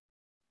doing?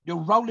 You're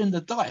rolling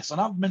the dice.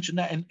 And I've mentioned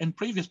that in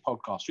previous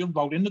podcasts. You're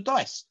rolling the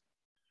dice.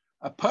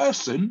 A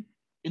person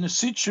in a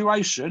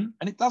situation,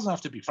 and it doesn't have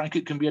to be Frank,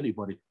 it can be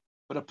anybody,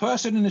 but a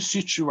person in a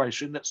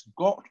situation that's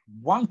got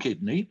one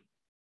kidney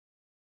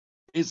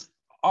is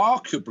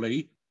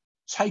arguably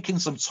taking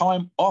some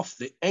time off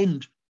the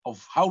end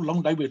of how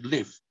long they would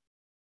live,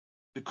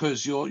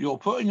 because you're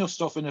putting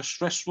yourself in a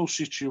stressful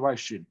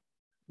situation.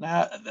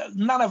 Now,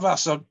 none of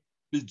us are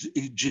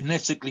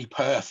genetically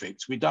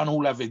perfect. We don't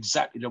all have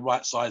exactly the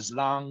right size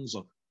lungs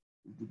or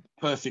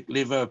perfect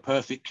liver,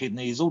 perfect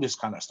kidneys, all this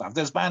kind of stuff.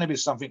 There's bound to be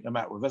something the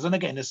matter with us. And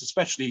again, it's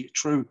especially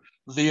true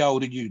the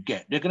older you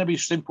get. There's going to be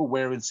simple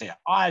wear and tear.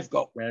 I've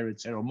got wear and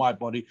tear on my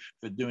body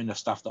for doing the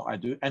stuff that I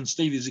do. And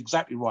Steve is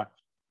exactly right.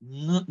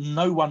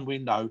 No one we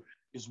know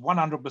is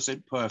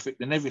 100%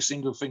 perfect in every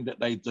single thing that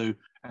they do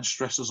and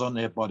stresses on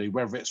their body,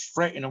 whether it's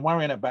fretting and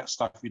worrying about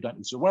stuff you don't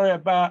need to worry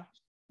about,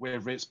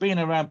 whether it's being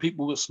around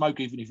people that smoke,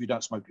 even if you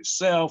don't smoke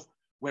yourself,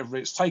 whether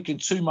it's taking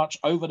too much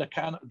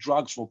over-the-counter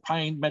drugs for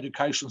pain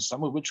medications,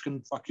 some of which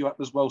can fuck you up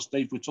as well,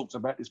 Steve. We talked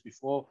about this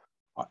before.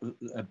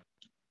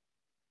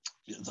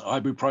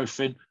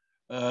 Ibuprofen,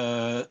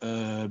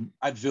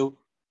 Advil,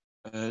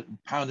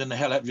 pounding the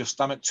hell out of your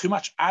stomach. Too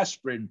much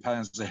aspirin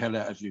pounds the hell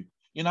out of you.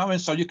 You know,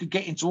 and so you could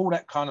get into all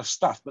that kind of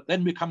stuff. But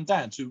then we come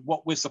down to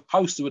what we're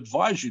supposed to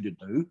advise you to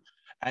do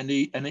and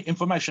the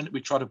information that we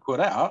try to put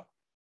out.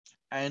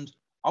 And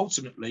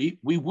ultimately,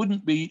 we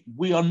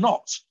are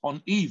not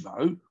on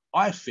Evo,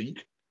 I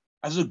think,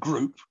 as a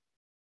group,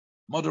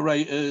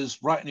 moderators,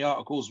 writing the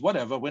articles,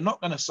 whatever, we're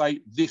not going to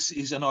say this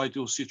is an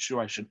ideal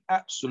situation.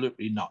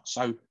 Absolutely not.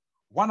 So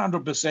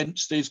 100%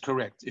 Steve's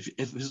correct.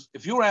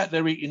 If you're out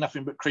there eating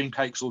nothing but cream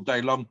cakes all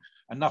day long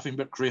and nothing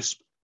but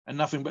crisp, and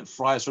nothing but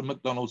fries from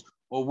McDonald's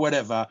or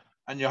whatever,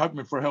 and you're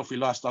hoping for a healthy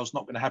lifestyle, it's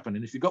not going to happen.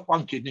 And if you've got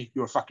one kidney,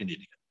 you're a fucking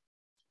idiot.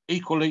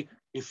 Equally,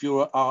 if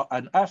you are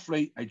an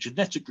athlete, a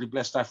genetically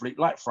blessed athlete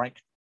like Frank,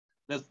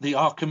 the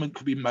argument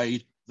could be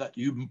made that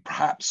you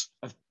perhaps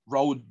have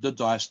rolled the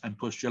dice and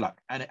pushed your luck.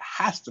 And it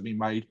has to be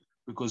made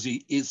because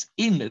he is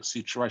in that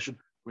situation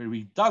where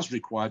he does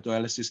require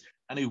dialysis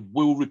and he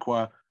will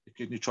require a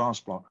kidney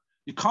transplant.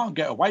 You can't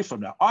get away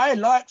from that. I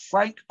like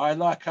Frank. I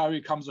like how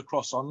he comes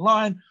across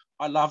online.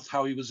 I loved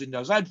how he was in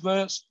those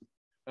adverts.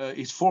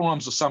 His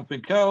forearms are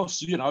something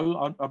else. You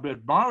know, I'm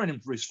admiring him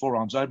for his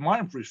forearms. I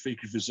admire him for his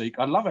freaky physique.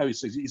 I love how he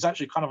says he's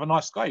actually kind of a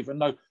nice guy, even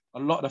though a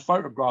lot of the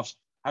photographs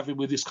have him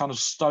with this kind of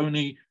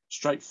stony,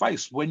 straight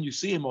face. When you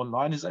see him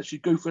online, he's actually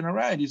goofing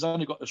around. He's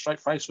only got the straight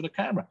face for the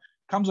camera.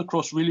 Comes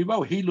across really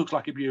well. He looks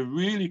like he'd be a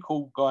really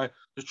cool guy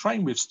to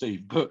train with,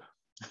 Steve. But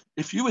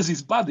if you was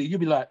his buddy, you'd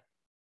be like,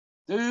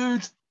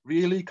 dude,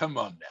 really? Come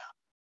on now.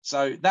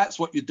 So that's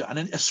what you do. And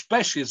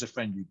especially as a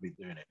friend, you'd be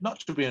doing it. Not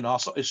to be an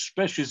arsehole,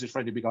 especially as a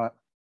friend, you'd be like,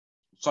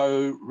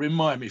 so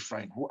remind me,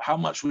 Frank, how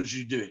much would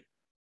you do it?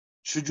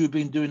 Should you have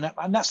been doing that?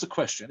 And that's the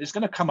question. It's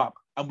going to come up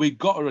and we've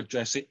got to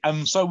address it.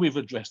 And so we've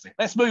addressed it.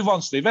 Let's move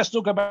on, Steve. Let's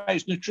talk about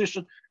his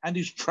nutrition and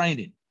his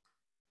training.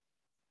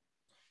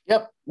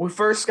 Yep. We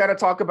first got to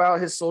talk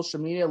about his social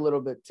media a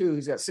little bit too.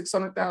 He's got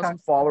 600,000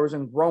 followers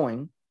and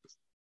growing.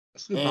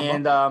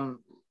 And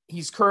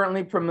he's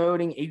currently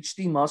promoting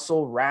HD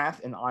Muscle,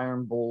 Wrath, and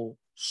Iron Bull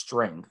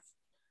Strength.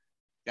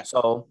 Yeah.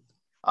 So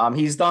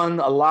he's done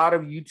a lot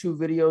of YouTube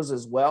videos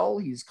as well.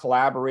 He's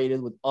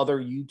collaborated with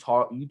other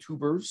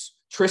YouTubers.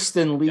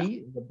 Tristan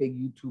Lee is a big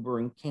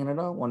YouTuber in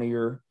Canada, one of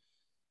your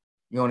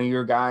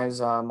guys,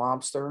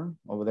 Mobster,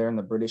 over there in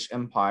the British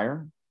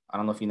Empire. I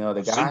don't know if you know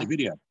the guy. I've seen the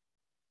video.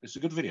 It's a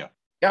good video.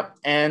 Yep.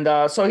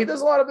 And so he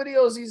does a lot of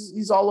videos.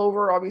 He's all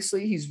over,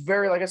 obviously. He's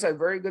very, like I said,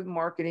 very good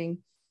marketing.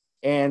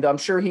 And I'm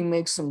sure he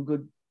makes some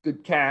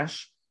good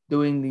cash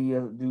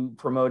doing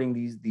promoting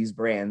these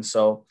brands.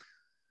 So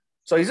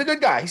he's a good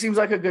guy. He seems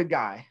like a good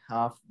guy,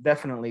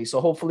 definitely.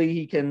 So hopefully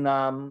he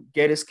can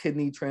get his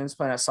kidney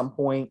transplant at some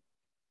point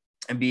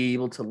and be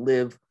able to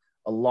live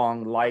a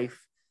long life.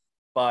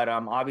 But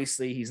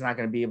obviously he's not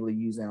going to be able to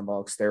use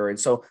anabolic steroids.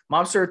 So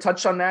Mobster,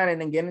 touch on that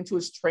and then get into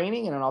his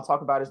training, and then I'll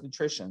talk about his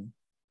nutrition.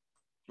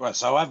 Right,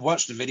 so I've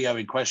watched the video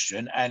in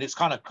question, and it's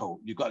kind of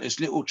cool. You've got this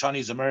little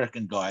Chinese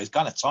American guy. He's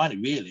kind of tiny,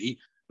 really,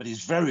 but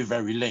he's very,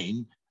 very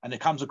lean, and it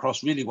comes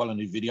across really well in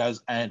his videos.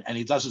 And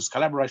he does this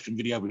collaboration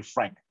video with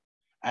Frank,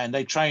 and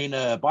they train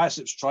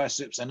biceps,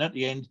 triceps, and at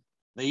the end,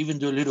 they even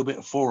do a little bit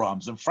of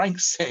forearms. And Frank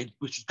said,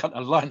 which is kind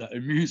of a line that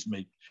amused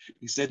me,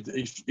 he said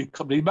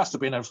he must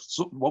have been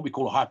what we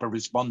call a hyper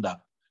responder.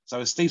 So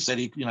as Steve said,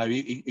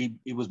 he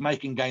was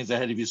making gains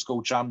ahead of his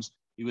school chums.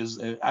 He was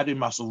adding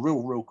muscle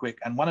real quick.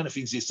 And one of the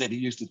things he said he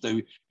used to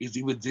do is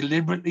he would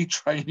deliberately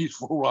train his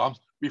forearms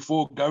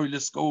before going to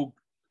school,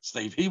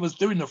 Steve. He was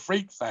doing the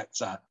freak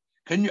factor.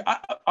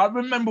 I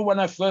remember when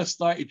I first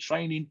started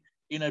training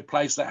in a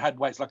place that had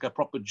weights, like a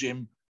proper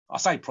gym. I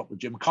say proper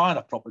gym, kind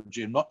of proper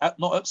gym, not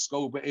at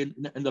school, but in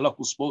the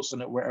local sports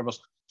center, wherever.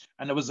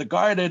 And there was a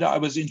guy there that I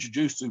was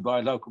introduced to by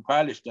a local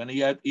powerlifter, and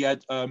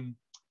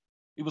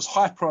he was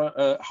hyper,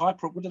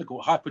 what do they call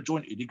it? Hyper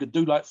jointed. He could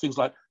do like things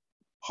like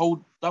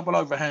hold double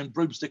overhand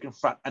broomstick in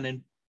front and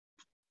then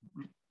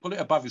pull it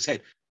above his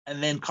head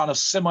and then kind of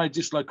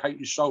semi-dislocate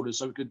his shoulders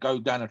so he could go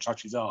down and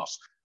touch his ass.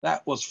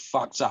 That was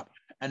fucked up.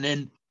 And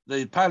then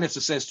the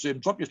powerlifter says to him,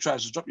 drop your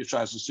trousers.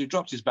 So he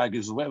drops his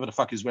baggies or whatever the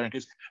fuck he's wearing.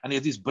 And he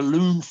had these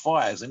balloon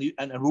fires and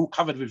they're all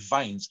covered with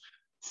veins.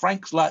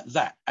 Frank's like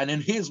that. And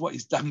then here's what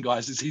he's done,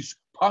 guys, is he's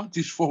pumped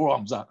his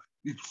forearms up.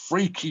 These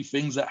freaky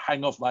things that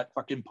hang off like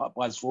fucking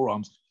Popeye's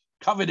forearms,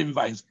 covered in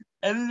veins,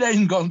 and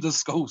then gone to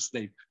school,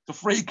 Steve, to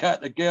freak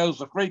out the girls,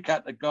 to freak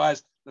out the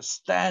guys, to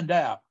stand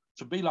out,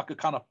 to be like a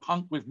kind of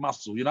punk with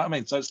muscle, you know what I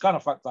mean? So it's kind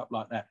of fucked up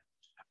like that.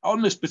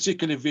 On this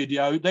particular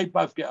video, they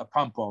both get a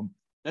pump on.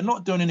 They're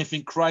not doing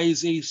anything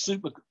crazy,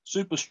 super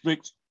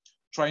strict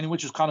training,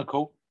 which is kind of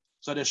cool.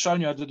 So they're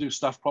showing you how to do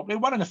stuff properly.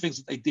 One of the things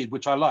that they did,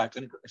 which I liked,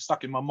 and it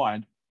stuck in my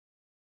mind,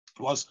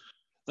 was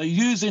they're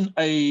using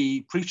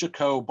a preacher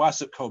curl,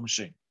 bicep curl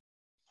machine.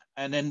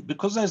 And then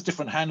because there's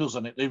different handles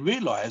on it, they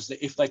realized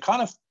that if they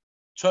kind of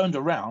turned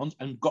around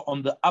and got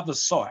on the other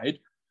side,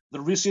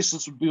 the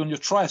resistance would be on your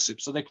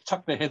triceps. So they could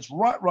tuck their heads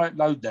right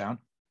low down,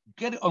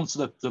 get it onto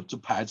the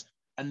pads,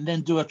 and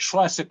then do a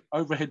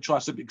overhead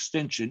tricep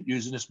extension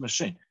using this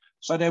machine.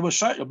 So they were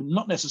showing,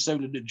 not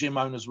necessarily the gym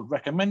owners would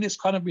recommend this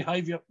kind of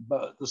behavior,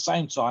 but at the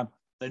same time,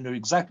 they knew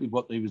exactly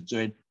what they was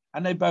doing.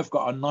 And they both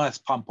got a nice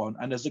pump on.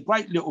 And there's a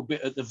great little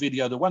bit of the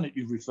video, the one that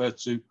you referred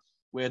to,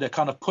 where they're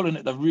kind of pulling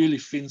at the really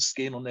thin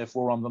skin on their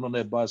forearms and on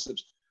their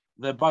biceps.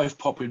 They're both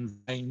popping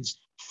veins.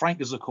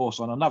 Frank is, of course,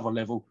 on another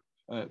level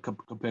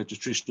compared to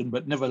Tristan,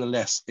 but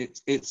nevertheless,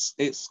 it's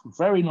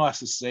very nice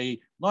to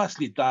see,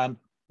 nicely done,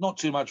 not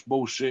too much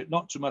bullshit,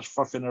 not too much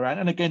fluffing around.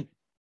 And again,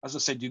 as I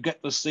said, you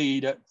get to see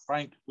that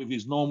Frank, with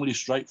his normally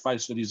straight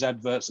face with his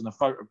adverts and the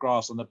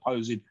photographs and the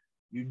posing,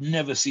 you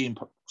never see him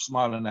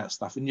smiling at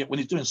stuff. And yet when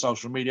he's doing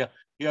social media,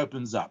 he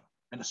opens up.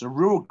 And it's a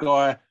real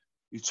guy.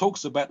 He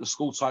talks about the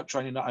school type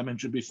training that I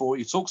mentioned before.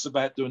 He talks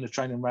about doing the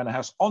training around the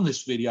house on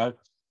this video.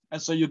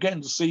 And so you're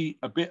getting to see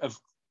a bit of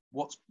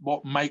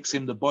what makes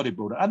him the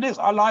bodybuilder. And this,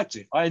 I liked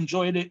it. I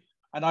enjoyed it.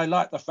 And I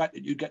like the fact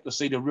that you get to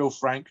see the real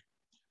Frank.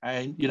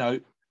 And, you know,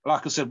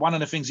 like I said, one of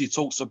the things he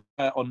talks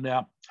about on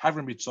now,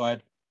 having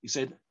retired, he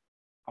said,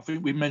 I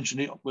think we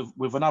mentioned it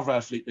with another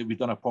athlete that we've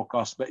done a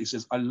podcast, but he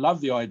says, I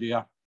love the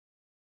idea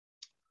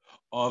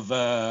of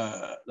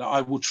that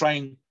I will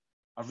train.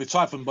 I've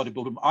retired from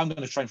bodybuilding. I'm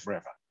going to train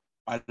forever.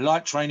 I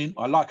like training.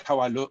 I like how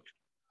I look.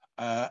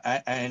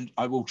 And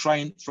I will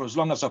train for as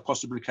long as I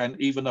possibly can,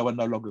 even though I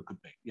no longer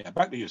could be. Yeah,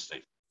 back to you,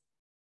 Steve.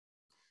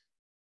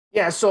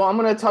 Yeah, so I'm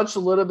going to touch a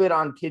little bit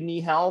on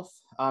kidney health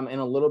in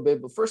a little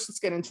bit, but first let's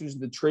get into his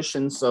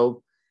nutrition.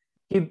 So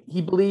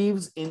he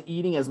believes in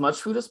eating as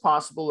much food as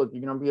possible. If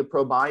you're going to be a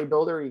pro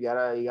bodybuilder, you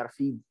gotta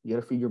feed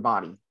your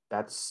body.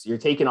 You're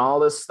taking all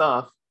this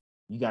stuff,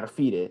 you got to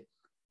feed it.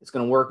 It's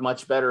going to work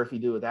much better if you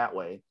do it that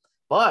way.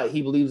 But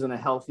he believes in a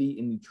healthy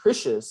and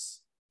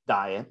nutritious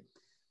diet.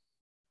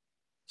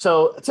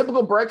 So a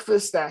typical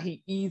breakfast that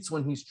he eats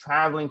when he's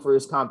traveling for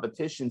his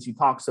competitions, he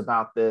talks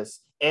about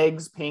this: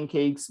 eggs,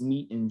 pancakes,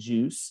 meat, and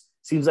juice.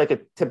 Seems like a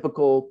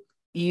typical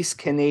East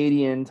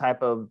Canadian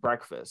type of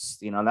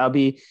breakfast. You know, that'll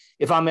be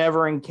if I'm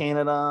ever in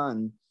Canada,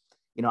 and,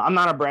 you know, I'm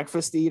not a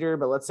breakfast eater,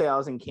 but let's say I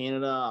was in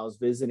Canada, I was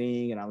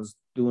visiting and I was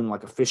doing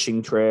like a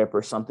fishing trip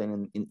or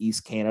something in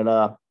East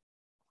Canada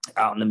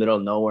out in the middle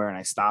of nowhere. And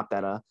I stopped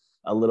at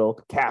a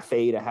little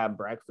cafe to have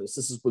breakfast.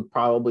 This is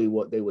probably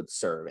what they would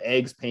serve: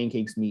 eggs,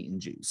 pancakes, meat, and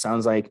juice.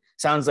 Sounds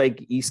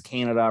like East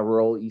Canada,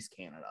 rural East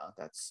Canada.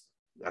 That's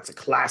a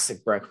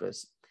classic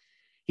breakfast.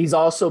 He's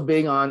also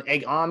big on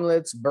egg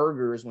omelets,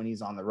 burgers when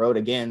he's on the road.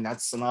 Again,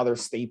 that's another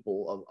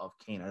staple of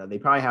Canada. They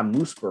probably have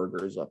moose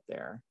burgers up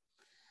there.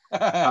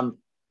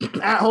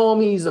 At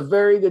home, he's a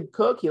very good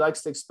cook. He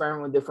likes to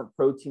experiment with different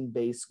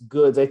protein-based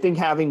goods. I think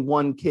having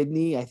one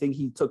kidney, I think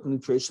he took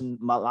nutrition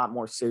a lot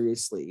more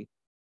seriously.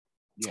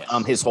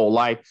 Yes. His whole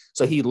life.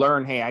 So he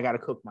learned, hey, I got to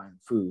cook my own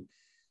food.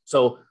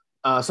 So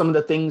some of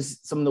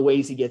the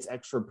ways he gets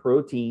extra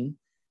protein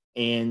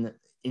and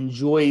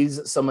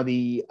enjoys some of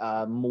the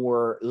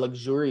more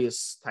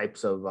luxurious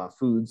types of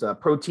foods,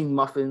 protein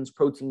muffins,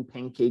 protein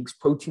pancakes,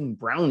 protein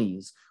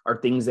brownies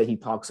are things that he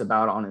talks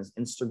about on his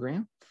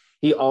Instagram.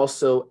 He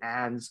also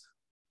adds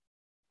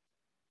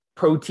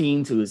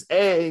protein to his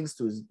eggs,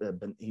 to his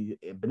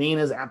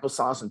bananas,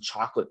 applesauce, and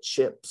chocolate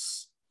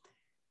chips.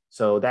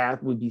 So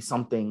that would be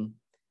something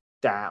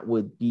that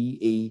would be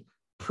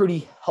a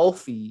pretty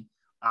healthy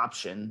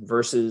option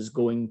versus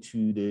going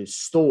to the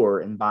store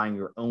and buying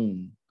your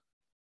own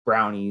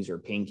brownies or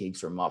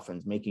pancakes or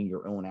muffins, making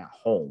your own at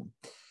home.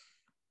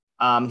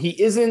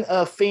 He isn't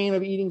a fan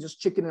of eating just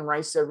chicken and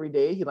rice every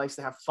day. He likes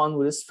to have fun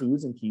with his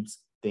foods and keeps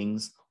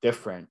things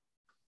different.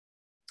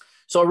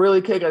 So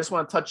really quick, I just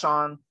want to touch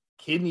on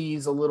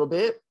kidneys a little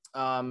bit.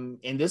 And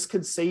this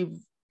could save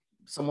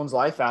someone's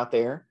life out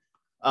there.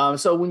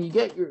 So when you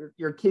get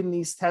your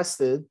kidneys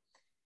tested,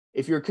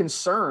 if you're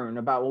concerned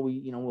about what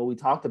we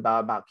talked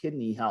about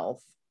kidney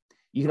health,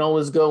 you can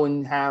always go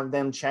and have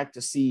them check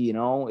to see,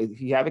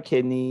 if you have a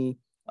kidney,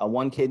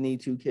 one kidney,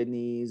 two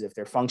kidneys, if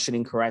they're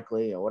functioning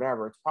correctly or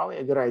whatever. It's probably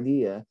a good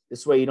idea.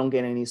 This way you don't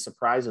get any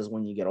surprises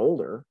when you get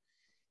older.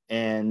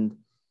 And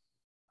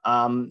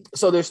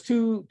so there's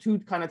two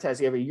kind of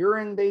tests. You have a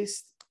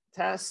urine-based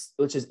test,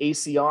 which is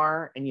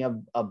ACR, and you have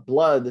a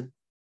blood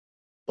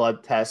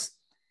test,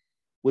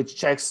 which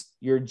checks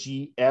your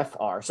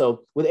GFR.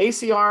 So with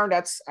ACR,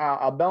 that's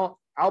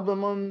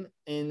albumin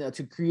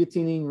to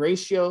creatinine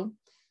ratio.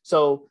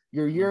 So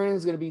your urine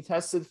is going to be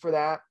tested for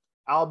that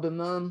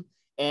albumin.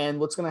 And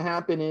what's going to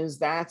happen is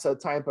that's a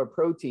type of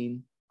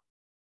protein.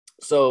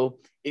 So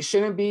it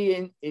should be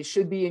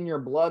in your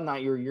blood,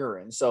 not your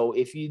urine. So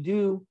if you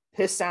do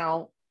piss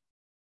out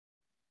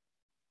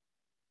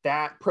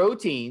that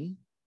protein,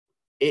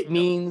 it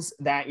means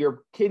that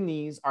your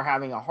kidneys are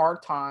having a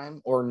hard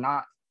time or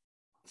not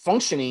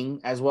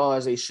functioning as well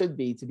as they should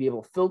be to be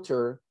able to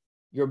filter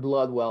your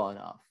blood well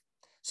enough.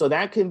 So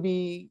that can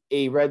be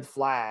a red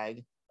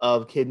flag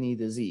of kidney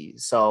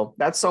disease. So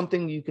that's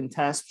something you can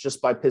test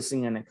just by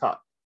pissing in a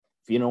cup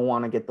if you don't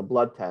want to get the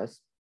blood test.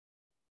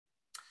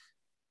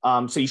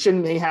 So you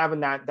shouldn't be having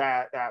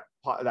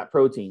that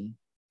protein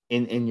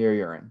in your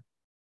urine.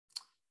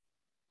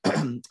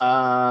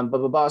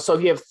 So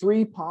if you have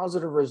 3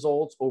 positive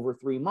results over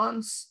 3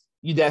 months,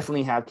 you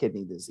definitely have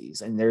kidney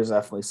disease, and there's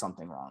definitely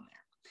something wrong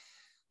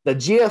there. The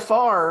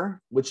GFR,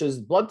 which is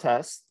blood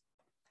test,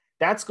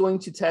 that's going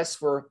to test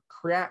for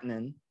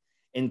creatinine,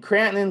 and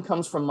creatinine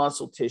comes from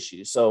muscle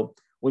tissue. So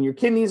when your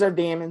kidneys are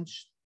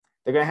damaged,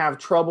 they're going to have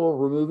trouble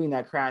removing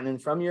that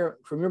creatinine from your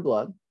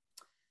blood.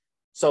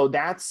 So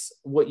that's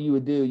what you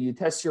would do. You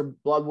test your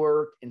blood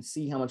work and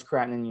see how much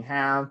creatinine you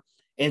have.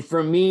 And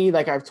for me,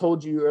 like I've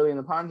told you earlier in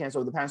the podcast,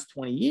 over the past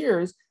 20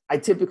 years, I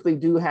typically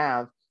do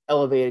have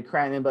elevated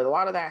creatinine, but a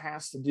lot of that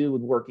has to do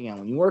with working out.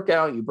 When you work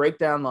out, you break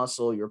down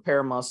muscle, you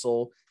repair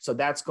muscle. So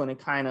that's going to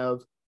kind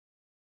of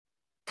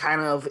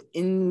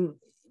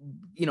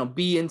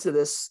be into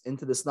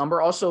this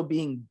number. Also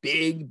being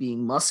big,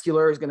 being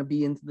muscular is going to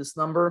be into this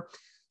number.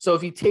 So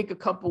if you take a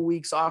couple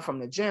weeks off from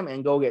the gym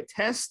and go get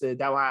tested,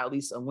 that will at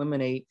least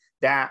eliminate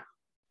that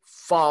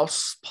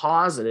false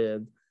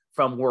positive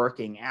from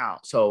working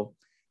out. So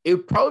it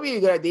would probably be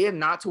a good idea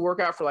not to work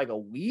out for like a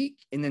week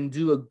and then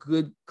do a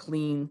good,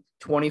 clean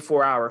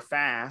 24-hour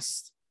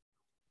fast,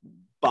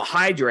 but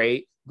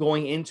hydrate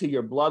going into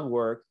your blood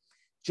work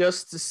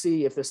just to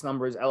see if this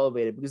number is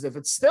elevated. Because if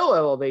it's still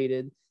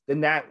elevated, then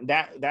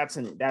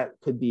that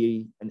could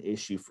be an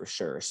issue for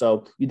sure.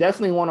 So you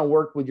definitely want to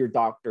work with your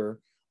doctor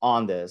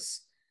on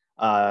this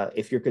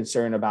if you're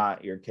concerned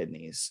about your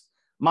kidneys.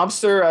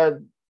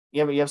 Mobster,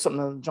 you have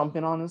something to jump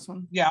in on this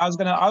one? Yeah, I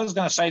was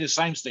gonna say the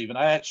same, Stephen.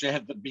 I actually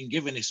have been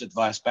given this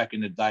advice back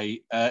in the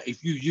day.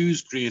 If you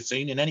use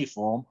creatine in any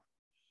form,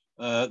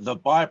 the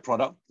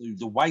byproduct,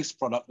 the waste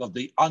product of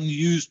the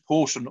unused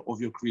portion of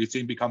your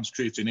creatine becomes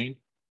creatinine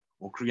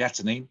or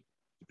creatinine,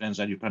 depends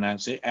how you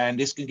pronounce it. And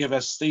this can give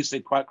us, Steve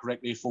said quite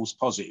correctly, a false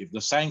positive. The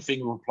same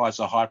thing will apply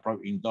to a high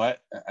protein diet.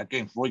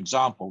 Again, for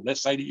example, let's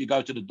say that you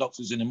go to the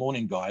doctors in the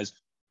morning, guys,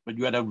 but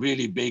you had a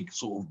really big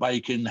sort of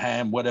bacon,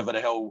 ham, whatever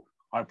the hell,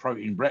 high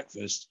protein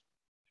breakfast.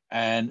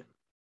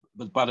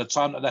 But by the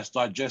time that's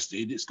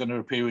digested, it's going to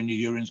appear in your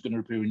urine, it's going to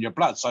appear in your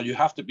blood. So you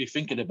have to be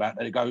thinking about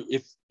that. Go,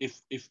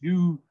 if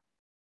you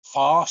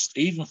fast,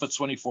 even for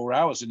 24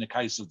 hours in the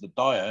case of the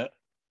diet,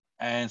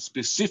 and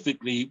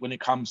specifically when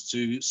it comes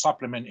to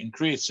supplementing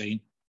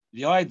creatine,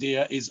 the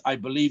idea is, I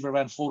believe,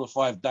 around 4 to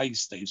 5 days,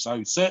 Steve.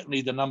 So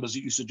certainly the numbers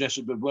that you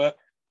suggested would work.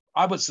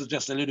 I would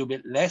suggest a little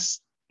bit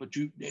less, but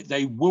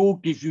they will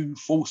give you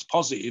false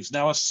positives.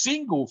 Now, a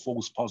single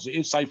false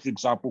positive, say, for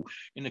example,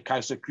 in the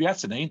case of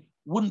creatinine,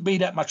 wouldn't be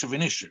that much of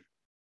an issue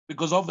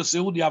because obviously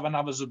all the other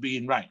numbers would be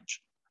in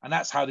range. And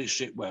that's how this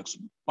shit works.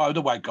 By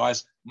the way,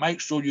 guys, make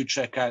sure you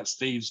check out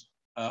Steve's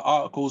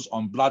articles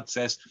on blood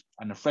tests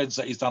and the threads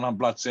that he's done on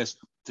blood tests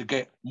to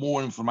get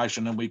more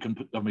information than we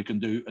can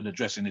do and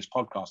address in this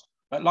podcast.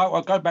 But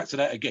I'll go back to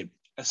that again.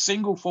 A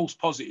single false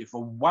positive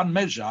for one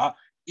measure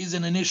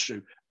isn't an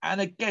issue.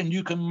 And again,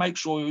 you can make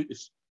sure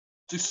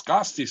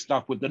discuss this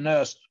stuff with the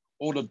nurse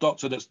or the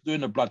doctor that's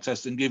doing the blood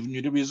test and giving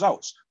you the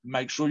results.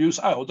 Make sure you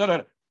say,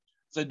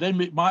 So then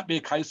it might be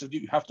a case of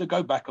you have to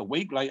go back a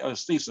week later,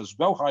 as Steve says,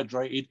 well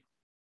hydrated.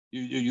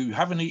 You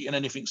haven't eaten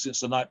anything since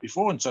the night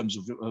before in terms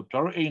of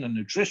protein and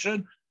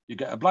nutrition. You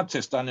get a blood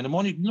test done in the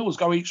morning. You can always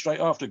go eat straight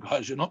after,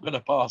 guys. You're not going to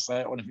pass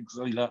out or anything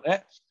silly like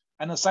that.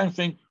 And the same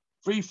thing,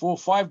 3, 4,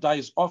 5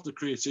 days after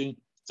creatine,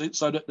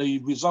 so that the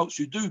results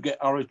you do get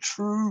are a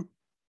true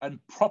and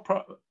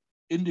proper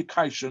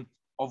indication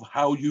of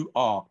how you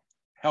are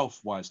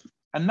health-wise.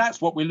 And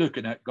that's what we're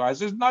looking at, guys.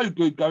 There's no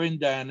good going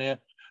down there.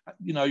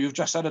 You've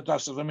just had a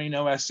dose of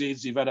amino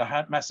acids. You've had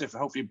a massive,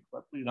 healthy,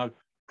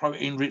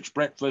 protein-rich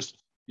breakfast.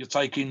 You're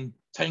taking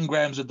 10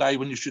 grams a day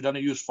when you should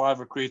only use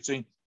 5 of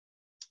creatine.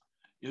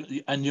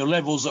 And your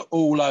levels are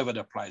all over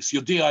the place.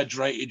 You're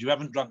dehydrated. You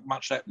haven't drunk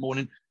much that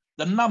morning.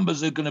 The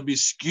numbers are going to be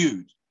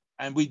skewed.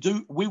 And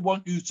we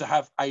want you to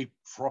have a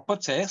proper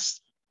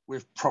test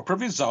with proper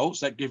results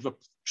that give a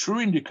true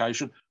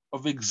indication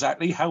of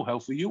exactly how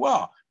healthy you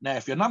are. Now,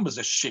 if your numbers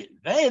are shit,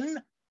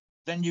 then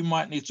you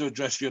might need to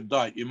address your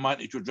diet. You might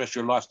need to address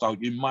your lifestyle.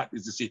 You might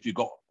need to see if you've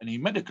got any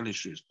medical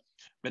issues.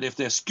 But if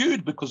they're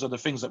skewed because of the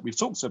things that we've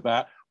talked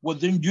about, well,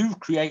 then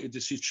you've created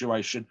a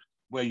situation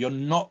where you're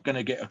not going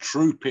to get a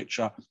true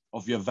picture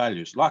of your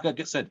values. Like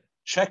I said,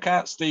 check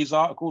out Steve's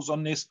articles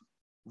on this.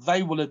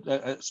 They will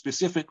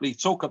specifically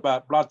talk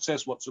about blood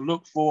tests, what to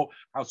look for,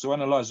 how to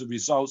analyze the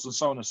results, and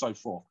so on and so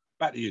forth.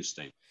 Back to you,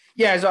 Steve.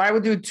 Yeah, so I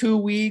would do 2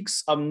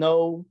 weeks of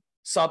no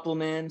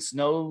supplements,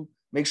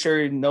 make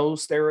sure no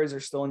steroids are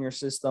still in your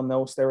system,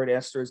 no steroid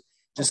esters,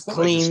 just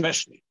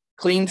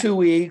clean 2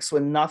 weeks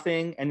with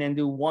nothing, and then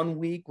do 1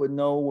 week with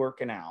no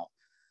working out.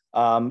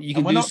 You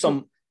can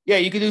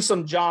do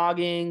some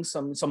jogging,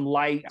 some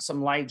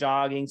light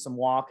jogging, some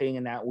walking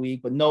in that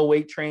week, but no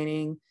weight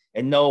training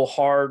and no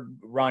hard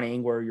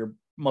running where your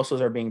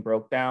muscles are being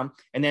broke down,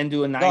 and then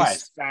do a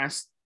nice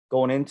fast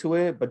going into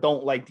it, but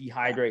don't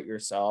dehydrate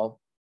yourself.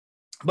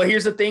 But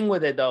here's the thing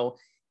with it though.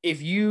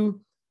 If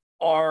you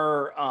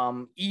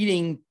are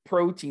eating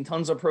protein,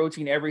 tons of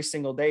protein every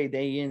single day,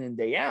 day in and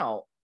day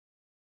out,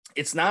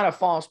 it's not a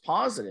false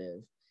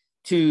positive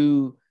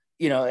to,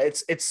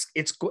 it's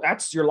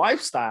that's your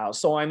lifestyle.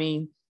 So, I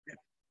mean,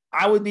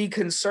 I would be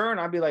concerned.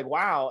 I'd be like,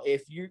 wow,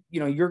 if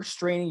you're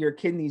straining your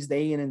kidneys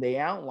day in and day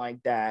out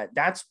like that,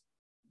 that's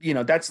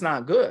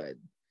not good.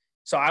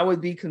 So I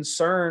would be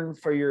concerned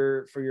for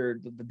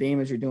the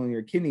damage you're doing to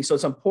your kidneys. So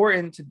it's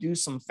important to do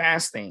some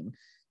fasting,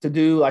 to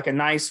do like a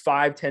nice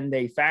 5-10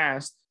 day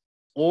fast,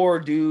 or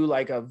do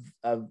like a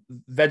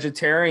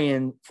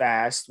vegetarian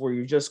fast where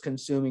you're just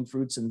consuming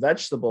fruits and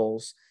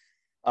vegetables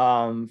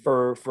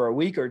for a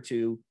week or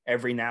two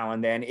every now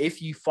and then.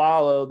 If you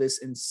follow this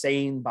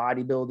insane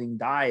bodybuilding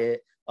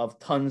diet of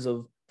tons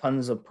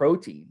of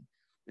protein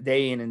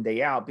day in and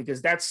day out,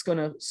 because that's going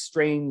to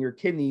strain your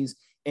kidneys.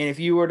 And if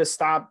you were to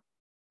stop,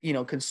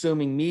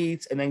 consuming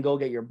meats and then go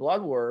get your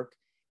blood work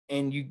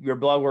and your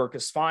blood work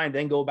is fine,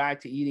 then go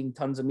back to eating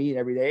tons of meat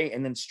every day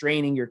and then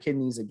straining your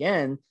kidneys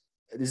again,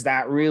 is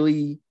that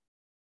really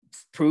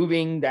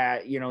proving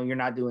that, you know, you're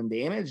not doing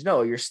damage?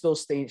 No, you're still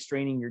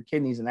straining your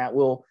kidneys, and that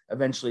will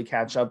eventually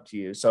catch up to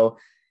you. So,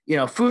 you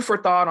know, food for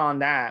thought on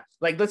that.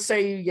 Like, let's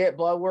say you get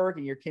blood work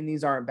and your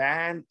kidneys aren't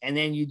bad, and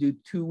then you do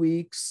 2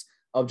 weeks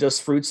of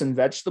just fruits and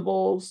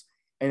vegetables,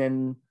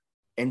 and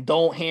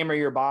don't hammer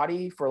your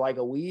body for like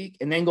a week,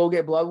 and then go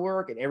get blood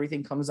work and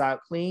everything comes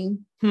out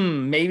clean.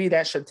 Maybe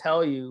that should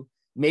tell you,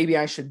 maybe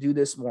I should do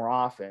this more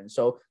often.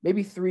 So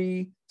maybe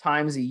 3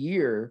 times a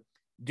year,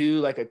 do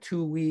like a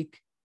 2 week,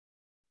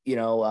 you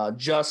know,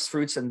 just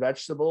fruits and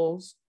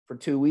vegetables for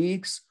 2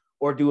 weeks,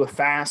 or do a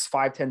fast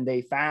 5-10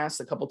 day fast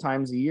a couple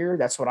times a year.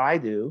 That's what I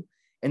do.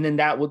 And then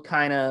that would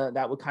kind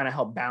of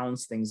help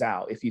balance things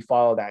out if you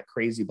follow that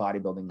crazy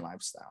bodybuilding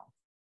lifestyle.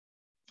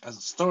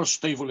 As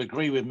Steve will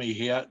agree with me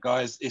here,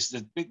 guys, it's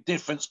the big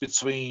difference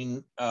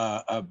between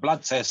a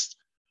blood test,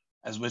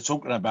 as we're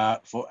talking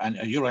about, and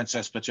a urine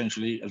test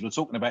potentially, as we're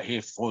talking about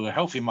here, for the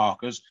healthy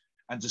markers,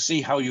 and to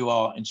see how you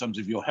are in terms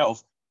of your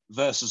health,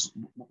 versus,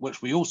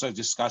 which we also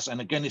discuss, and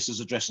again, this is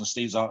addressed in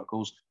Steve's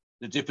articles,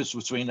 the difference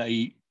between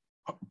a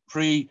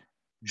pre,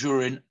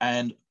 during,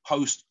 and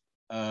post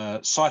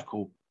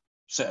cycle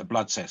set of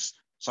blood tests.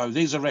 So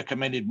these are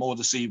recommended more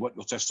to see what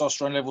your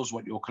testosterone levels,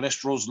 what your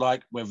cholesterol's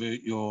like, whether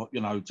your,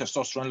 you know,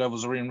 testosterone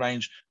levels are in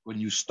range when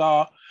you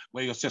start,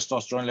 where your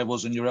testosterone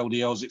levels and your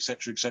LDLs, et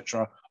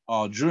cetera,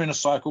 are during a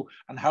cycle,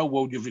 and how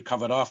well you've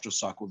recovered after a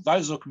cycle.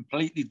 Those are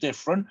completely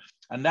different,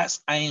 and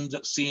that's aimed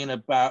at seeing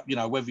about, you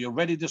know, whether you're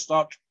ready to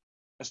start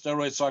a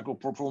steroid cycle,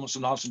 performance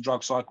enhancing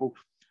drug cycle,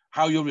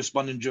 how you're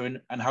responding during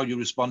and how you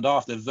respond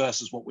after,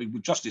 versus what we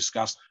just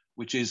discussed,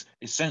 which is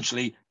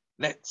essentially,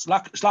 it's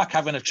like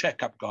having a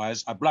checkup,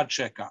 guys, a blood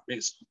checkup.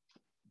 It's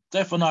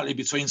definitely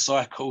between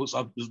cycles,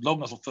 as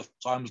long as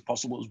time as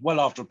possible, as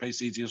well after a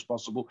PCT as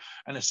possible.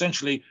 And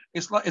essentially,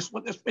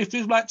 it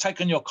feels like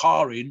taking your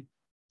car in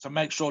to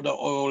make sure the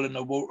oil and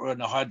the water and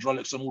the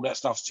hydraulics and all that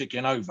stuff's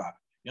ticking over.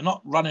 You're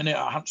not running it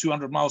at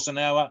 200 miles an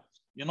hour.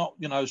 You're not,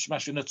 you know,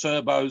 smashing the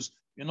turbos.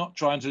 You're not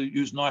trying to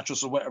use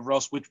nitrous or whatever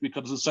else, which,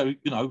 because it's so,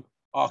 you know,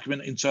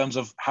 argument in terms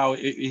of how it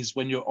is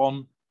when you're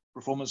on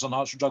performance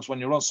enhancing drugs, when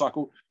you're on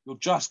cycle, you're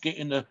just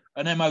getting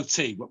an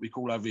MOT, what we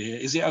call over here.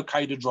 Is it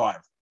okay to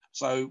drive?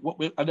 So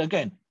and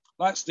again,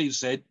 like Steve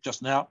said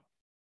just now,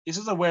 this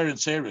is a wear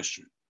and tear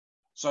issue.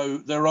 So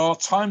there are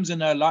times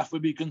in our life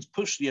where we can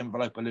push the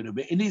envelope a little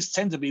bit. And these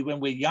tend to be when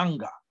we're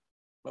younger.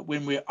 But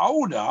when we're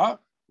older,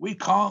 we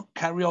can't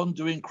carry on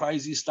doing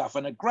crazy stuff.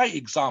 And a great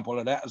example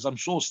of that, as I'm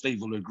sure Steve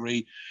will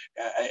agree,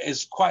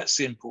 is quite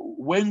simple.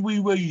 When we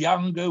were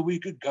younger, we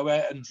could go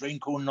out and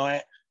drink all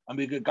night, and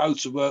we could go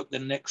to work the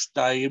next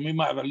day, and we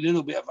might have a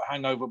little bit of a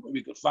hangover, but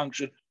we could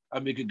function,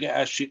 and we could get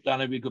our shit done,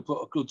 and we could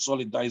put a good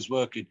solid day's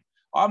work in.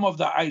 I'm of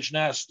that age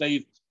now,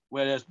 Steve,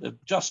 where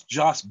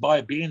just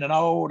by being an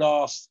old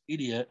ass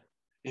idiot,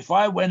 if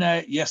I went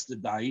out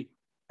yesterday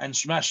and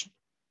smashed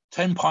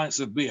 10 pints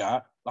of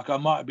beer, like I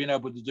might have been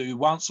able to do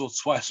once or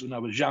twice when I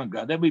was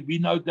younger, then we'd be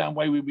no damn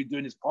way we'd be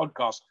doing this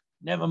podcast,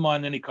 never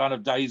mind any kind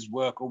of day's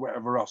work or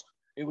whatever else.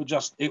 It would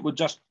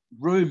just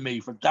ruin me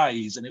for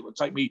days, and it would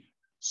take me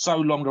so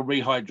long to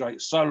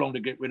rehydrate, so long to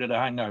get rid of the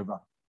hangover.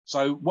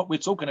 So what we're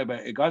talking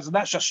about here, guys, and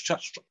that's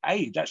just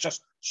age. That's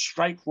just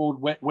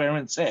straightforward wear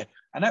and tear.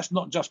 And that's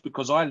not just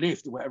because I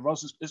lift or whatever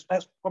else.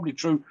 That's probably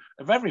true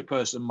of every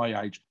person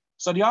my age.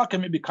 So the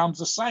argument becomes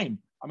the same.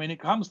 I mean, it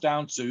comes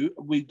down to,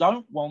 we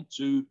don't want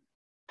to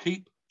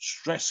keep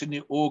stressing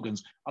the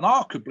organs. And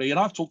arguably, and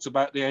I've talked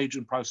about the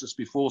aging process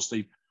before,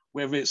 Steve,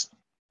 whether it's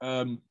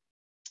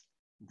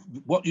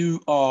what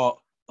you are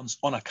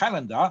on a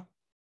calendar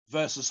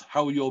versus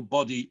how your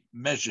body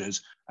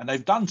measures. And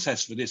they've done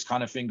tests for this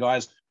kind of thing,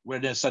 guys, where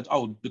they said,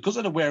 oh, because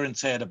of the wear and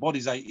tear, the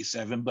body's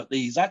 87, but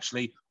he's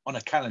actually on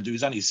a calendar,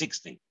 he's only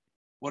 60.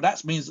 Well,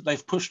 that means that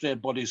they've pushed their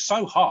bodies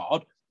so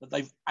hard that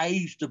they've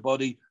aged the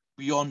body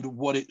beyond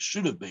what it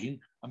should have been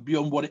and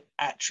beyond what it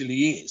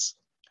actually is.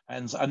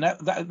 And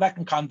that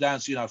can come down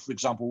to, you know, for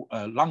example,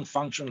 lung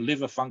function,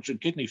 liver function,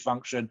 kidney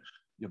function,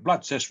 your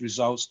blood test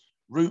results,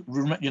 you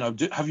know,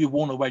 have you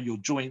worn away your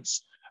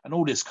joints, and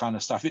all this kind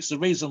of stuff. It's the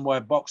reason why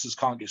boxers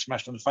can't get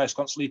smashed in the face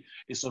constantly.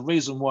 It's the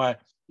reason why,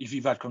 if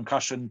you've had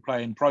concussion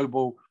playing pro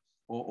ball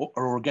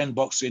or again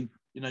boxing,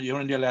 you know, you're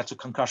only allowed to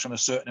concussion a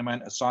certain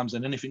amount of times,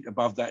 and anything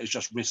above that is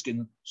just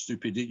risking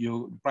stupidity,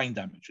 your brain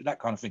damage,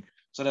 that kind of thing.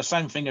 So the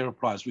same thing here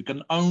applies. We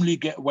can only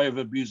get away with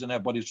abusing our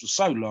bodies for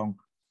so long,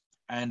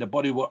 and the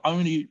body will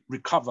only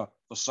recover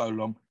for so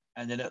long.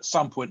 And then at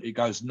some point it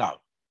goes, no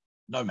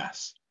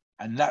mass.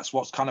 And that's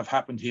what's kind of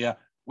happened here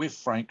with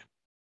Frank.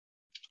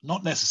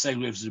 Not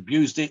necessarily if he's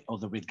abused it,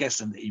 although we're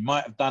guessing that he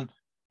might have done,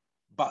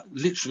 but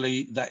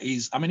literally that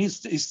he's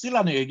still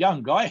only a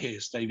young guy here,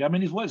 Steve. I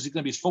mean, he's going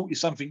to be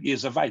 40-something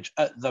years of age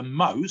at the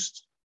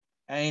most.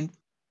 And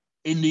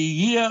in the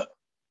year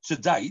to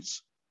date,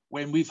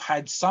 when we've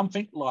had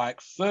something like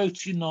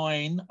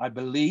 39, I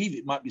believe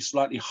it might be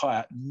slightly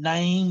higher,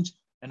 named,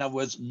 in other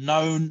words,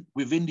 known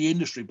within the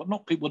industry, but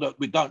not people that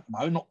we don't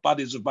know, not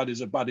buddies of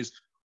buddies of buddies,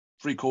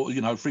 three quarters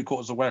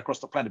of the way across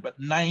the planet, but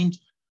named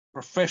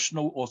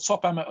professional or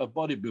top amateur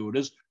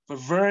bodybuilders for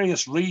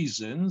various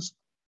reasons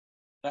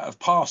that have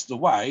passed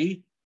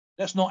away.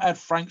 Let's not add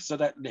Frank to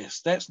that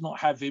list. Let's not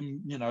have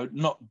him,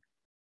 not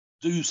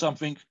do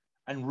something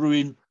and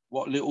ruin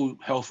what little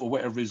health or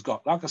whatever he's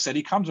got. Like I said,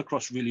 he comes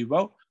across really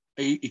well.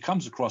 He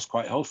comes across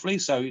quite healthily,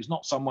 so he's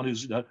not someone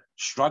who's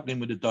struggling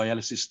with the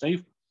dialysis,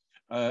 Steve.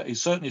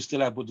 He's certainly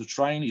still able to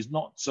train. He's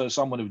not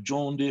someone with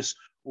jaundice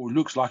or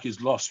looks like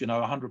he's lost,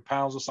 100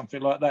 pounds or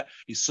something like that.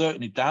 He's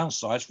certainly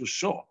downsized for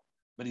sure,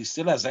 but he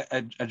still has a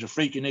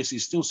freakiness. He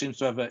still seems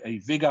to have a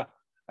vigor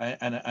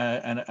and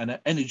an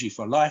energy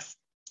for life.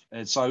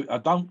 And so I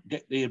don't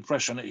get the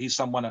impression that he's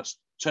someone that's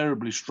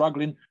terribly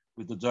struggling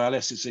with the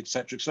dialysis,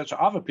 etc., etc.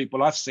 Other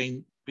people, I've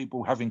seen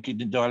people having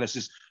kidney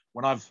dialysis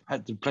when I've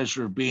had the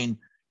pleasure of being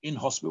in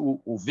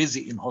hospital or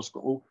visiting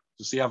hospital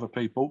to see other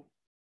people.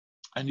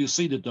 And you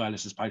see the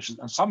dialysis patients,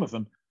 and some of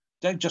them,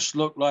 they just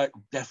look like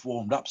death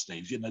warmed up,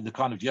 Steve. The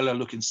kind of yellow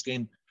looking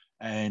skin,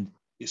 and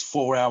it's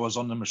 4 hours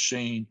on the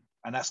machine,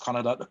 and that's kind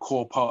of like the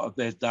core part of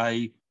their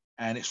day,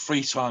 and it's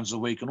 3 times a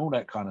week and all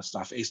that kind of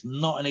stuff. It's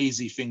not an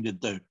easy thing to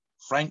do.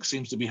 Frank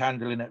seems to be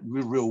handling it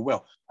real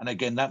well. And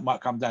again, that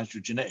might come down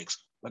to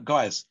genetics. But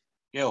guys,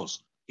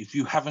 girls, if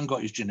you haven't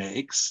got his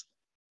genetics,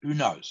 who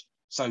knows?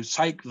 So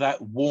take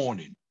that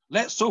warning.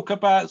 Let's talk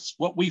about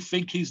what we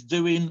think he's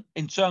doing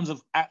in terms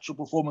of actual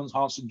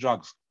performance-enhancing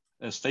drugs.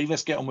 Steve,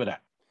 let's get on with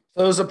that.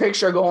 So there's a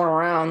picture going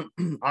around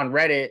on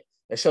Reddit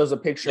that shows a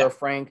picture of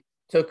Frank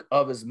took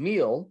of his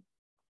meal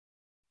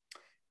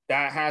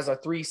that has a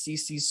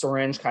 3cc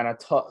syringe kind of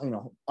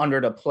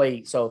under the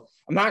plate. So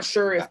I'm not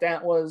sure if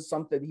that was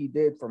something he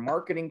did for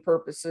marketing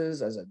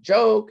purposes as a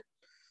joke,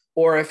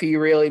 or if he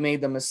really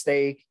made the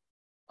mistake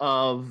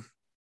of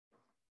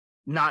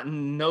not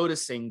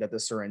noticing that the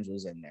syringe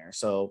was in there.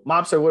 So,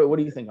 Mobster, what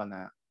do you think on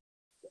that?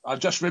 I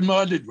just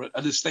reminded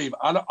Steve.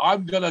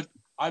 I'm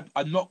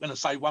not gonna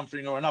say one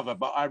thing or another,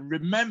 but I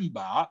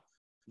remember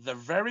the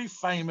very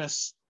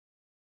famous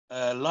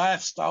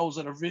Lifestyles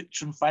of the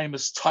Rich and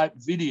Famous type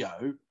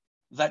video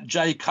that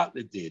Jay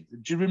Cutler did.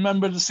 Do you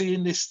remember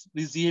seeing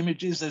the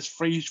images? There's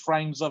freeze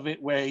frames of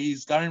it where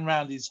he's going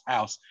around his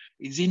house.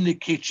 He's in the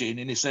kitchen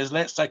and he says,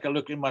 let's take a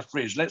look in my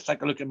fridge. Let's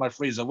take a look in my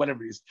freezer,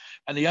 whatever it is.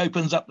 And he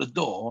opens up the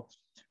door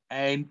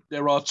and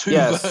there are two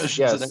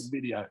versions of that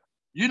video.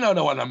 You know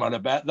the one I'm on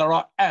about. There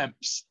are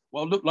amps,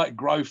 look like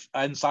growth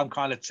and some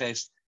kind of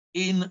test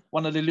in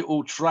one of the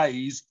little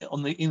trays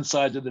on the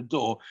inside of the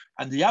door.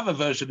 And the other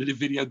version of the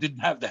video didn't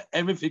have that.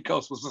 Everything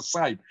else was the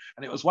same.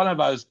 And it was one of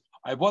those,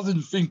 I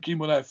wasn't thinking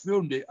when I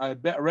filmed it, I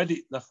better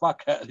edit the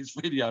fuck out of this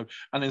video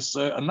and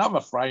insert another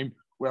frame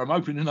where I'm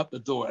opening up the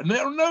door and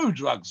there are no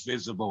drugs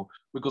visible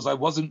because I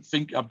wasn't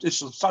thinking, I'm just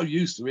so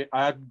used to it,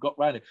 I hadn't got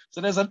around it.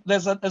 So there's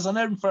an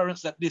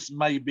inference that this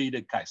may be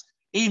the case.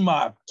 He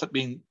might have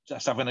been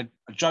just having a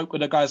joke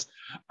with the guys.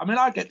 I mean,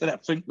 I get to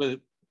that thing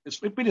with,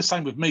 it'd be the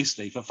same with me,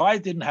 Steve. If I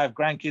didn't have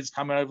grandkids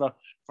coming over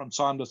from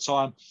time to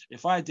time,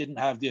 if I didn't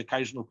have the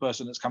occasional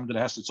person that's come to the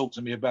house to talk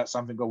to me about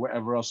something or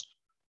whatever else,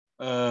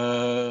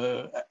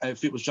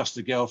 if it was just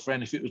a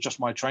girlfriend, if it was just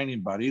my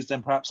training buddies,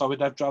 then perhaps I would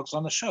have drugs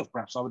on the shelf.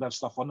 Perhaps I would have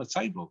stuff on the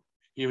table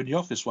here in the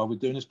office while we're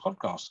doing this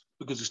podcast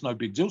because it's no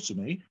big deal to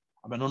me.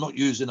 I mean, I'm not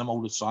using them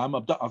all the time.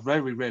 I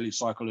very rarely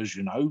cycle, as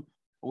you know.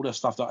 All the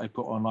stuff that I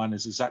put online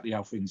is exactly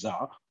how things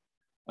are.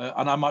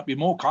 And I might be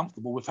more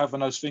comfortable with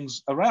having those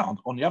things around.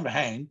 On the other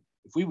hand,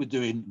 if we were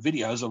doing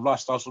videos of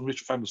Lifestyles from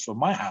Rich and Famous from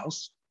my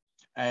house,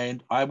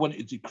 and I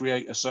wanted to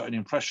create a certain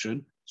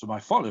impression to my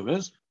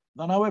followers,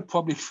 then I would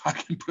probably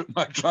fucking put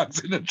my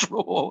drugs in a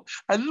drawer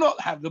and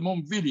not have them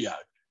on video,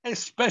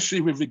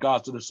 especially with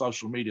regard to the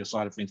social media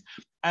side of things.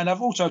 And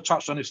I've also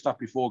touched on this stuff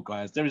before,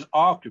 guys. There is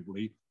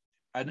arguably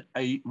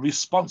a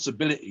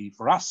responsibility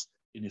for us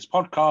in this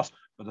podcast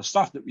for the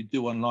stuff that we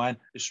do online,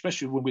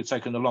 especially when we're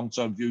taking a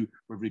long-term view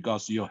with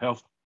regards to your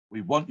health.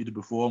 We want you to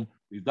perform.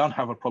 We don't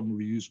have a problem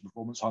with using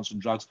performance-enhancing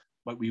drugs,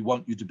 but we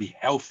want you to be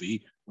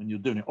healthy when you're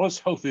doing it, or as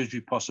healthy as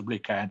you possibly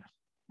can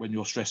when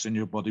you're stressing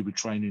your body with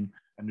training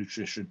and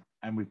nutrition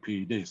and with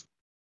PEDs.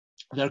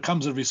 There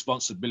comes a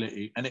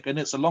responsibility, and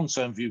it's a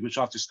long-term view, which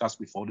I've discussed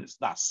before. It's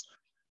thus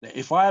that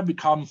if I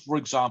become, for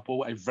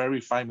example, a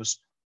very famous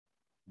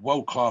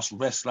world-class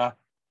wrestler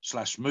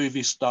 /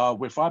 movie star,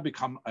 if I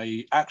become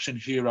a action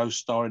hero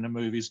star in the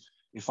movies,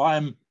 if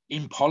I'm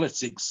in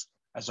politics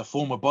as a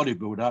former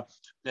bodybuilder,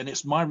 then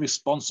it's my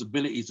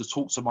responsibility to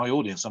talk to my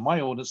audience. And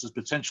my audience is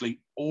potentially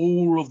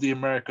all of the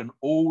American,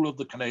 all of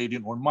the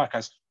Canadian, or in my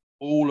case,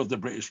 all of the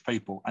British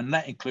people. And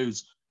that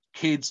includes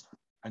kids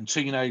and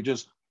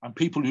teenagers and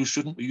people who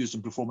shouldn't be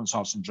using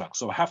performance-enhancing drugs.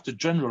 So I have to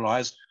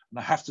generalize, and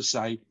I have to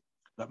say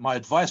that my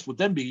advice would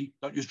then be,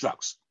 don't use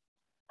drugs.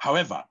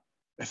 However,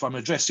 if I'm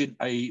addressing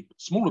a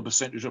smaller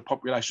percentage of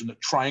population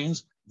that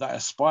trains, that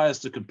aspires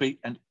to compete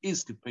and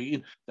is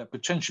competing, that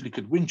potentially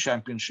could win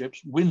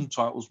championships, win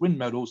titles, win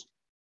medals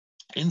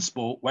in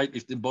sport,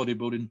 weightlifting,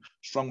 bodybuilding,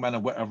 strongman,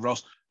 and whatever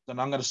else, then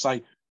I'm going to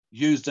say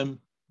use them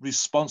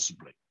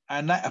responsibly.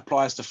 And that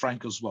applies to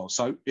Frank as well.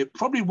 So it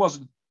probably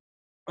wasn't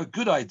a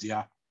good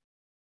idea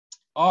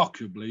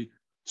arguably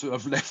to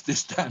have left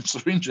this damn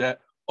syringe out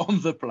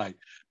on the plate.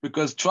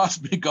 Because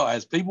trust me,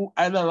 guys, people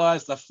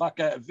analyze the fuck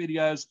out of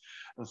videos,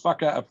 the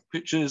fuck out of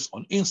pictures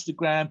on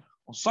Instagram,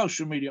 on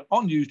social media,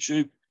 on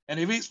YouTube. And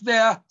if it's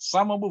there,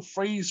 someone will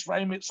freeze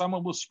frame it,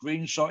 someone will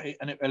screenshot it,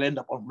 and it will end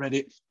up on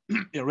Reddit,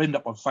 it'll end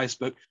up on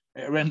Facebook,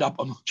 it'll end up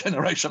on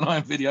Generation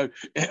Iron video,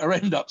 it'll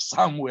end up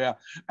somewhere,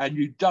 and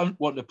you don't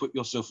want to put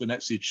yourself in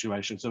that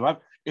situation. So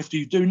if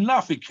you do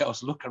nothing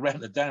else, look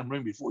around the damn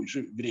room before you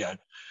shoot a video.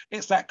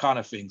 It's that kind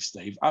of thing,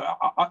 Steve.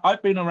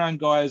 I've been around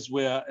guys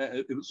where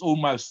it was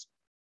almost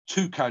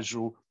too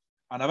casual,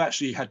 and I've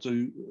actually had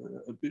to,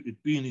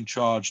 being in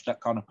charge, that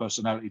kind of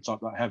personality type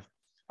that I have,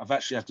 I've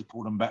actually had to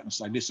pull them back and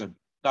say, listen,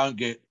 don't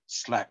get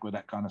slack with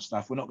that kind of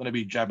stuff. We're not going to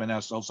be jabbing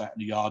ourselves out in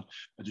the yard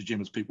at the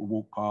gym as people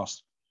walk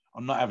past.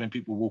 I'm not having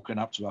people walking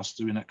up to us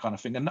doing that kind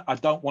of thing. And I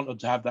don't want them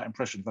to have that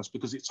impression of us,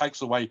 because it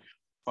takes away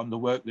from the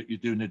work that you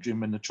do in the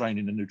gym and the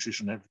training and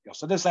nutrition and everything else.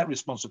 So there's that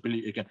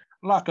responsibility again.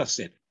 Like I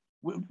said,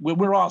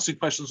 we're answering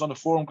questions on the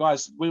forum,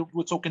 guys. We're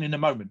talking in a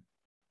moment.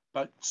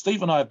 But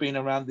Steve and I have been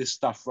around this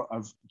stuff for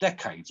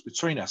decades,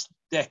 between us,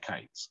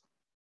 decades.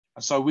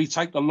 And so we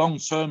take the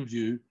long-term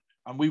view,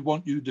 and we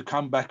want you to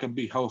come back and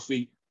be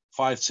healthy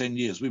 5-10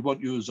 years. We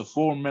want you as a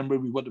forum member.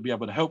 We want to be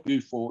able to help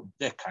you for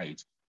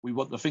decades. We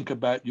want to think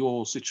about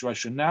your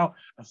situation now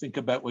and think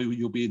about where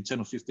you'll be in 10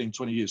 or 15,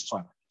 20 years'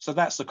 time. So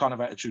that's the kind of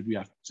attitude we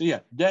have. So yeah,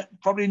 that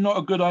probably not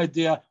a good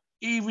idea,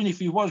 even if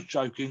he was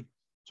joking,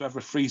 to have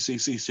a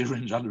 3cc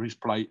syringe under his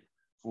plate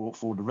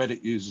for the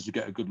Reddit users to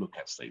get a good look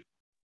at, Steve.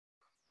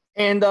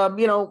 And,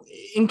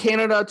 in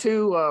Canada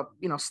too,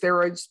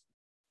 steroids,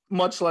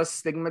 much less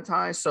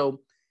stigmatized. So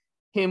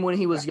him, when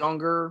he was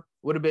younger,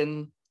 would have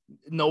been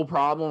no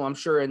problem. I'm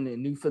sure in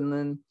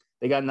Newfoundland,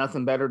 they got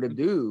nothing better to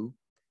do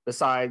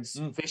besides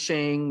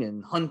fishing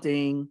and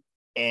hunting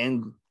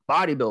and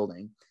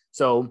bodybuilding.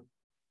 So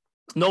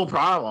no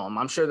problem.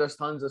 I'm sure there's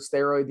tons of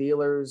steroid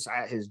dealers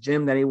at his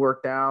gym that he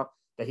worked out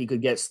that he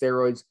could get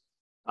steroids.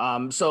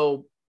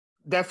 So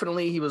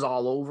definitely he was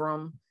all over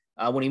them.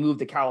 When he moved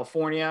to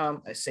California,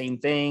 same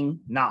thing,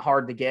 not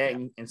hard to get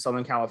in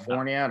Southern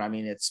California. And I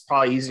mean, it's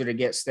probably easier to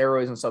get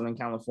steroids in Southern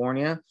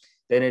California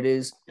than it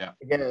is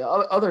to get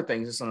other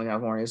things in Southern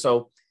California.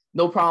 So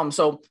no problem.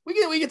 So we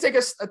can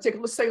let's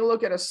take a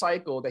look at a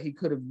cycle that he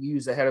could have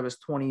used ahead of his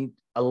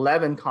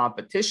 2011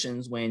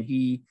 competitions when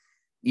he,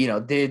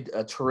 did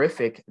a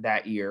terrific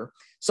that year.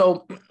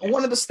 So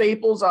one of the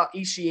staples,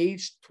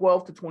 HGH,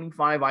 12 to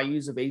 25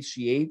 IUs of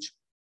HGH.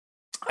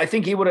 I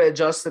think he would have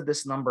adjusted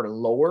this number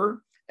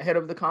lower ahead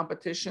of the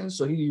competition.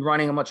 So he'd be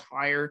running a much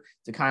higher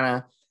to kind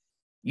of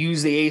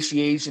use the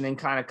HGH and then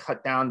kind of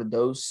cut down the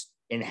dose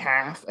in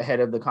half ahead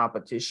of the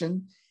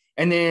competition.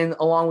 And then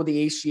along with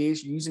the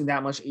HGH, using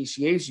that much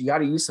HGH, you got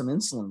to use some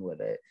insulin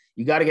with it.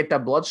 You got to get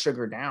that blood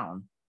sugar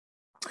down.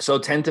 So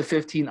 10 to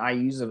 15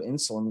 IUs of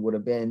insulin would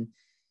have been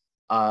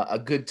a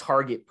good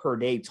target per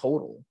day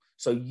total.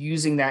 So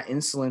using that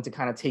insulin to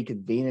kind of take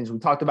advantage. We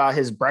talked about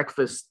his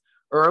breakfast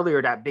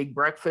earlier, that big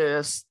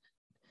breakfast,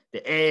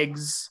 the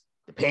eggs,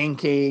 the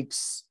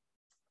pancakes,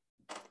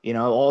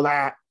 all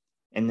that.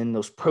 And then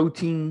those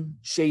protein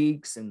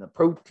shakes and the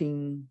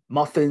protein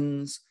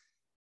muffins,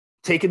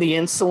 taking the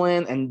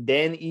insulin and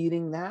then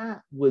eating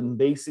that would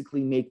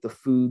basically make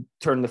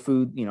turn the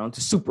food,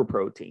 into super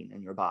protein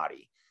in your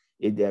body.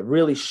 It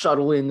really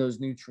shuttle in those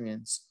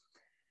nutrients.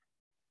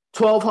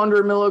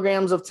 1,200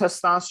 milligrams of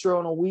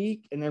testosterone a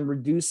week and then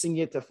reducing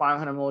it to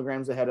 500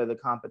 milligrams ahead of the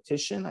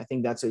competition. I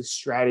think that's a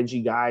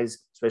strategy, guys,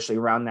 especially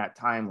around that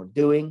time, we're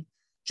doing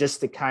just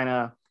to kind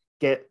of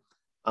get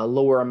a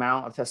lower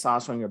amount of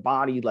testosterone in your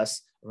body,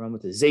 less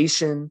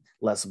aromatization,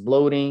 less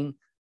bloating,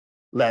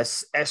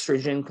 less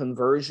estrogen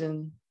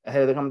conversion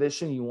ahead of the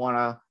competition. You want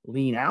to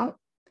lean out.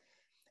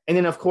 And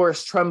then, of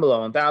course,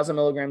 Trenbolone, 1,000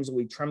 milligrams a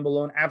week.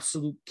 Trenbolone,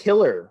 absolute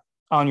killer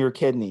on your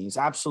kidneys,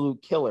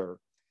 absolute killer.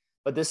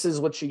 But this is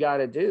what you got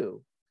to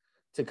do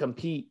to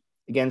compete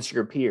against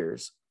your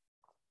peers.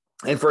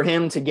 And for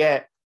him to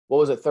get,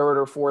 third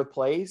or fourth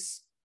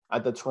place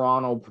at the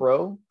Toronto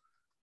Pro,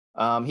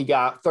 he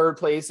got third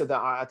place at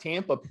the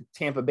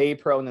Tampa Bay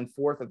Pro, and then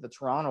fourth at the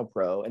Toronto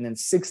Pro, and then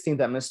 16th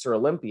at Mr.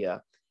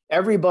 Olympia.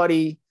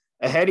 Everybody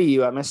ahead of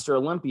you at Mr.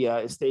 Olympia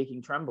is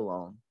taking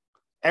Trenbolone.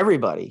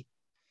 Everybody.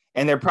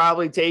 And they're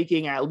probably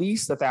taking at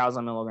least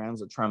 1,000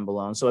 milligrams of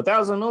Trenbolone. So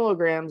 1,000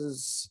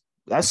 milligrams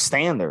that's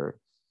standard.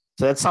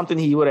 So that's something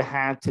he would have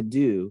had to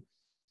do.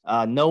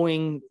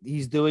 Knowing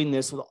he's doing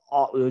this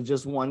with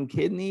just one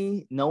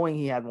kidney, knowing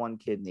he had one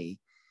kidney,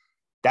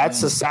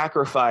 that's a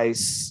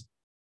sacrifice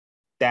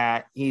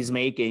that he's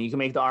making. You can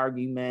make the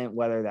argument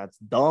whether that's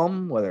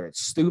dumb, whether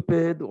it's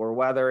stupid, or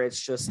whether it's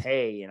just,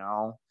 hey,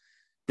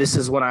 this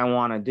is what I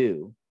want to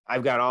do.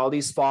 I've got all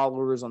these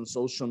followers on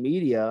social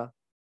media.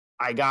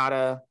 I got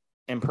to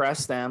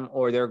impress them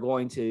or they're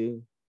going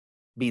to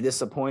be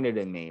disappointed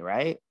in me,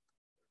 right?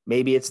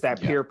 Maybe it's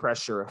that peer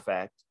pressure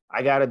effect.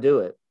 I got to do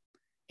it.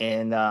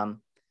 And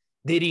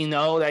did he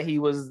know that he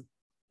was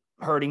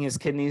hurting his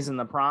kidneys in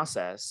the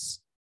process?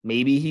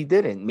 Maybe he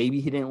didn't. Maybe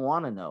he didn't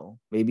want to know.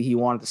 Maybe he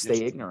wanted to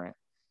stay ignorant.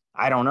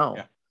 I don't know.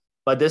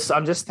 But this,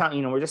 I'm just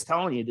telling, we're just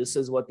telling you, this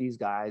is what these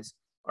guys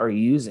are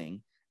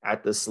using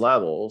at this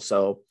level.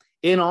 So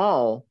in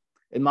all,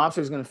 and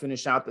Mobster's going to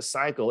finish out the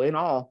cycle. In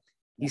all,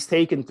 he's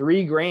taken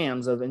 3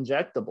 grams of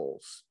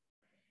injectables,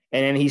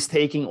 and then he's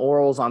taking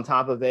orals on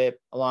top of it,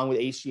 along with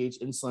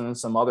HGH, insulin, and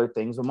some other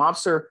things. But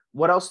Mobster,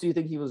 what else do you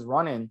think he was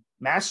running?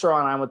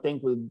 Masteron, I would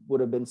think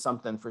would have been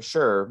something for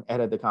sure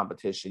ahead of the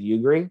competition. You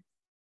agree?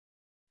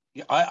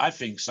 Yeah, I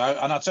think so.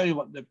 And I'll tell you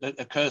what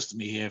occurs to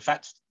me here. In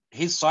fact,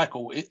 his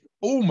cycle,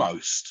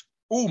 almost,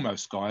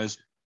 guys,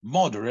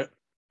 moderate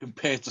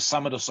compared to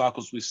some of the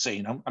cycles we've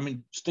seen. I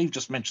mean, Steve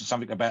just mentioned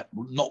something about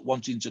not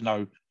wanting to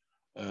know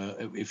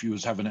if he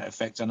was having an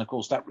effect. And of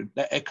course, that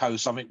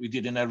echoes something we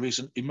did in our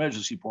recent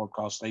emergency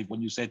podcast, Steve,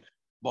 when you said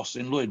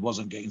Boston Lloyd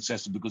wasn't getting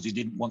tested because he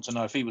didn't want to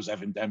know if he was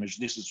having damage.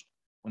 This is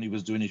when he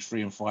was doing his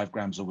 3 and 5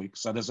 grams a week.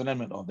 So there's an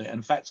element of it.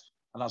 In fact,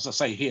 and as I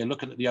say here,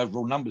 looking at the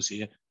overall numbers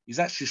here, he's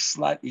actually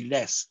slightly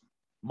less,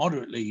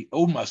 moderately,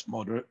 almost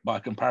moderate by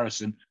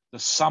comparison to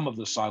some of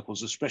the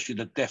cycles, especially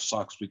the death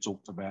cycles we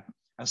talked about.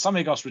 And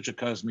something else which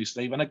occurs to me,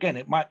 Steve, and again,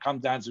 it might come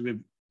down to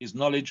his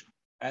knowledge.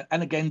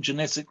 And again,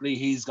 genetically,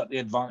 he's got the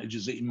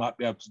advantages that he might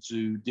be able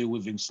to deal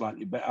with him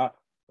slightly better,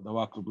 although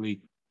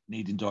arguably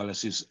needing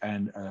dialysis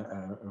and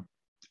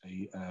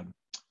a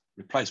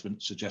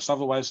replacement suggests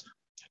otherwise.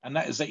 And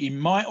that is that he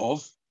might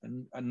have,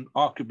 and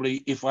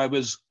arguably, if I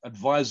was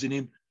advising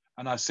him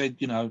and I said,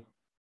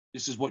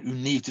 this is what you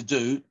need to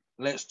do,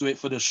 let's do it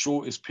for the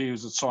shortest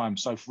periods of time.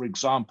 So, for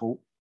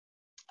example,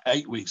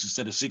 8 weeks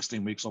instead of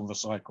 16 weeks on the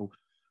cycle.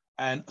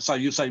 And so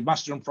you say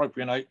Masteron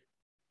propionate,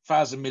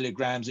 1,000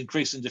 milligrams,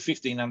 increasing to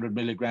 1,500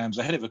 milligrams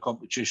ahead of a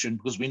competition,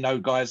 because we know,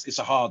 guys, it's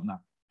a hardener.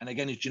 And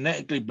again, he's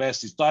genetically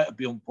best, his diet will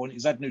be on point,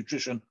 he's had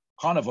nutrition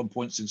kind of on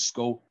point since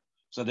school.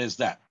 So there's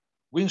that.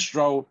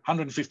 Winstrol,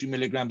 150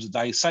 milligrams a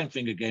day, same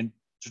thing again,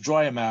 to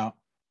dry him out,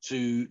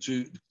 to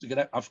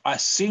get out. I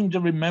seem to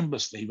remember,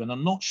 Steve, and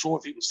I'm not sure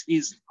if it was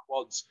his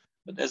quads,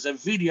 but there's a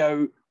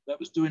video that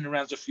was doing the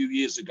rounds a few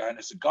years ago, and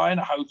it's a guy in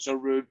a hotel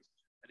room,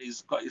 and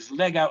he's got his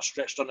leg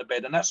outstretched on the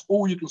bed, and that's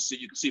all you can see.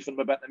 You can see from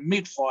about the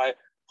mid-thigh,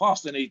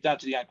 past the knee, down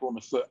to the ankle on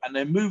the foot, and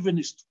they're moving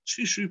this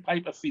tissue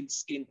paper thin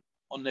skin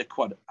on their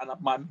quad. And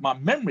my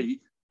memory,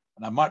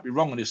 and I might be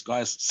wrong on this,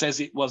 guys, says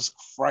it was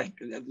Frank.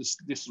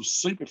 This was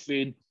super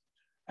thin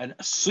and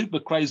super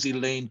crazy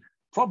lean.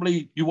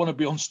 Probably you want to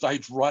be on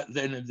stage right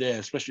then and there,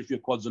 especially if your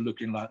quads are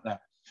looking like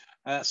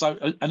that. So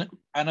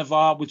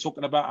Anavar, we're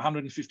talking about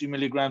 150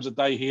 milligrams a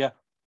day here,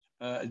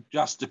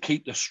 just to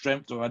keep the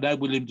strength or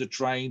enable him to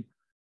train.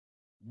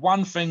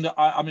 One thing that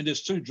I mean,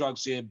 there's 2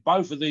 drugs here.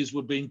 Both of these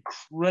would be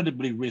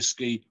incredibly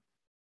risky,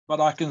 but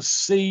I can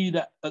see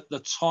that at the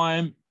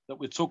time that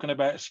we're talking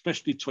about,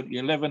 especially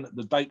 2011,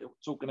 the date that we're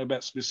talking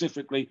about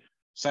specifically,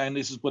 saying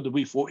this is when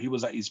we thought he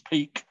was at his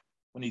peak,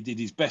 when he did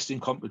his best in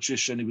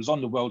competition, he was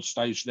on the world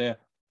stage there.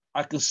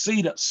 I can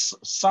see that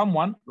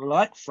someone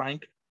like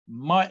Frank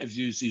might have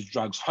used these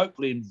drugs,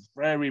 hopefully in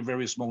very,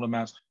 very small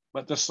amounts,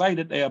 but to say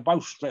that they are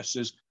both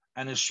stressors,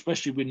 and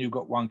especially when you've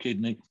got one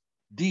kidney,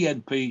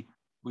 DNP,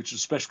 which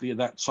especially at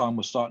that time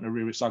was starting to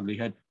rear its ugly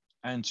head,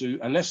 and to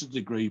a lesser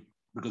degree,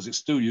 because it's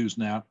still used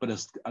now, but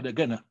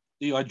again,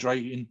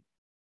 dehydration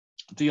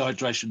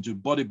to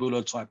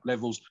bodybuilder type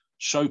levels,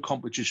 show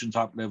competition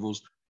type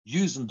levels,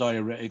 using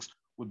diuretics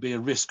would be a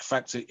risk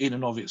factor in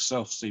and of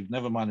itself, Steve,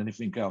 never mind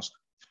anything else.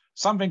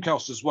 Something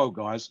else as well,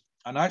 guys,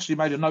 and I actually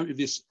made a note of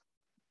this,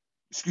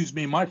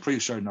 in my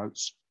pre-show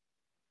notes,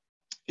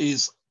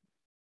 is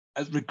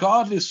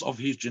regardless of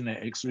his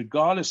genetics,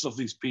 regardless of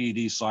his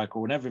PED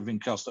cycle and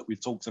everything else that we've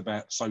talked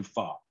about so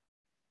far,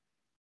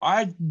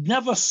 I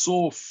never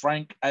saw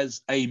Frank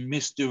as a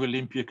Mr.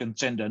 Olympia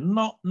contender,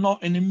 not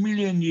in a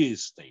million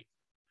years, Steve.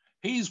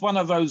 He's one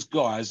of those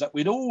guys that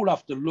we'd all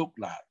have to look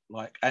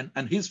like,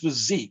 and his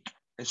physique,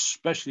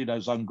 especially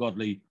those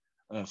ungodly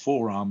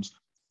forearms,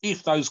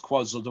 if those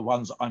quads are the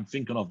ones that I'm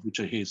thinking of, which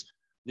are his,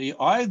 the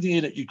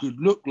idea that you could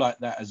look like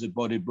that as a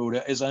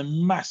bodybuilder is a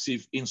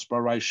massive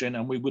inspiration,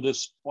 and we would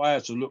aspire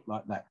to look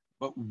like that.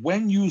 But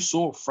when you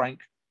saw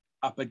Frank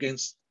up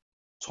against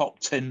top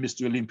 10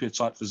 Mr. Olympia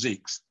type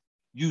physiques,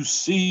 you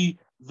see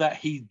that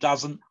he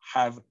doesn't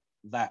have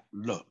that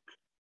look.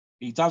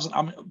 He doesn't.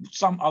 I mean,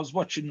 I was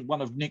watching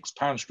one of Nick's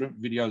Power Strength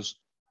videos.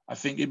 I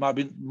think it might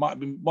have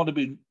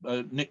been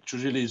Nick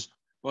Trigili's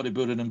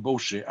Bodybuilding and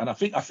Bullshit, and I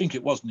think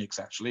it was Nick's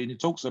actually, and he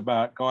talks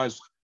about guys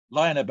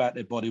lying about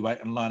their body weight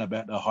and lying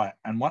about their height.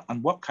 And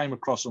what came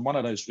across on one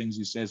of those things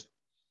he says,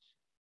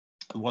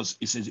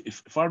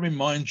 if I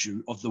remind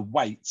you of the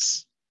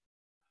weights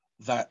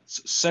that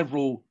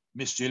several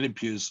Mr.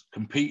 Olympias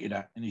competed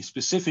at, and he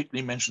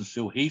specifically mentions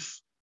Phil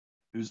Heath,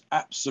 whose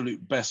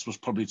absolute best was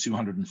probably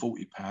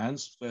 240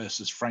 pounds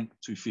versus Frank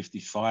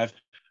 255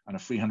 and a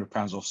 300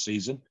 pounds off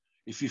season.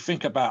 If you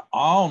think about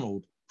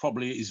Arnold,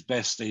 probably at his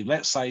best, Steve,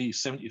 let's say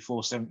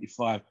 74,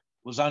 75,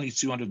 was only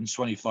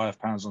 225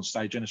 pounds on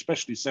stage, and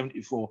especially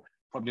 74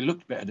 probably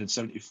looked better than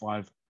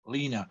 75,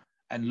 leaner,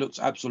 and looked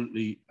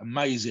absolutely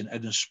amazing,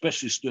 and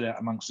especially stood out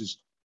amongst his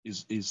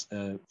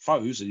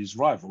foes and his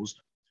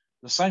rivals.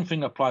 The same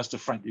thing applies to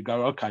Frank. You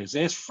go, okay,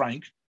 there's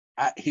Frank,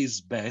 at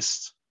his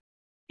best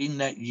in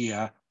that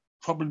year,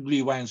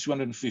 probably weighing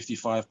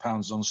 255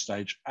 pounds on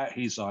stage at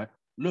his height,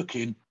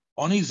 looking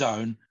on his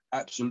own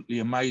absolutely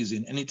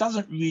amazing. And he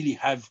doesn't really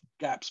have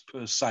gaps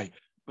per se,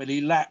 but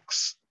he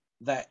lacks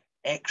that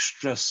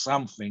extra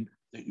something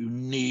that you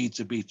need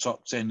to be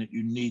top 10, that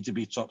you need to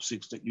be top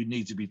 6, that you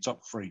need to be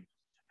top 3.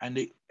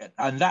 And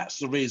that's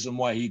the reason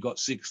why he got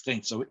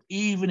 16th. So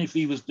even if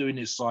he was doing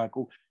his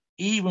cycle,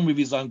 even with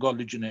his own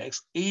godly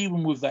genetics,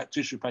 even with that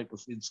tissue paper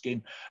thin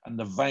skin and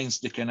the veins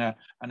sticking out,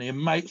 and he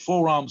made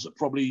forearms that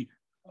probably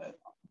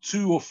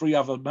 2 or 3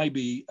 other,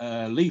 maybe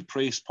Lee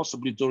Priest,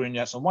 possibly Dorian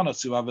Yates, and 1 or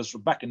 2 others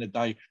from back in the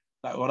day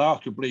that would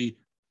arguably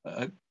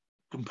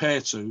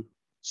compare to,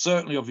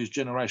 certainly of his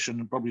generation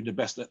and probably the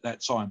best at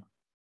that time,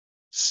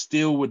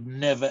 still would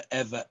never,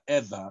 ever,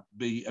 ever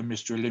be a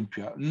Mr.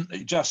 Olympia.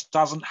 It just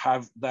doesn't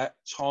have that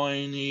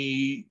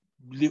tiny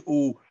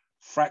little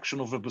fraction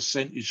of a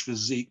percentage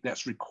physique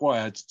that's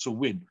required to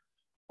win.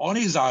 On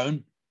his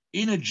own,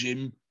 in a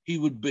gym, he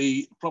would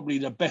be probably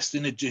the best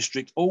in the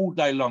district all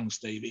day long,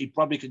 Steve. He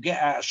probably could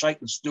get out of shape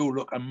and still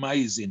look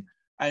amazing,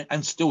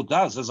 and still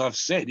does, as I've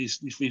said.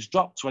 If he's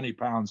dropped 20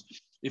 pounds,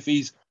 if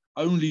he's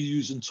only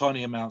using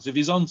tiny amounts, if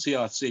he's on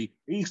TRT,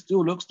 he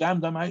still looks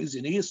damned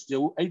amazing. He is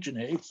still a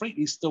genetic freak.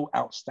 He's still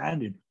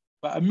outstanding.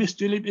 But a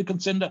Mr. Olympia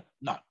contender?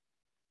 No.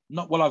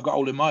 Not while I've got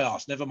all in my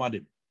ass. Never mind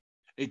him.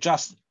 It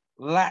just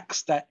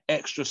lacks that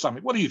extra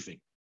something. What do you think?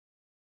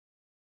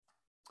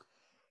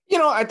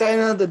 At the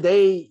end of the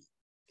day,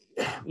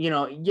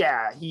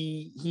 yeah,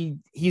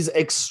 he's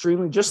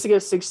extremely, just to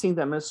get 16th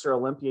at Mr.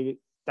 Olympia,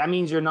 that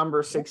means you're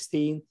number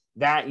 16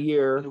 that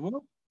year,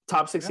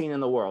 top 16 in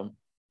the world.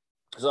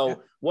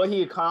 So what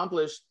he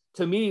accomplished,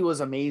 to me,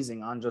 was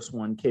amazing on just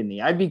one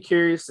kidney. I'd be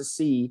curious to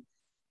see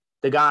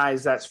the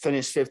guys that's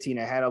finished 15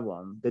 ahead of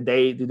him.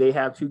 Do they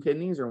have 2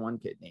 kidneys or 1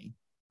 kidney?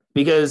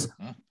 Because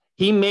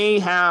he may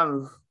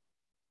have,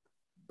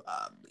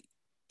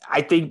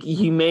 I think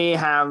he may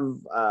have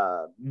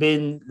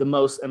been the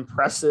most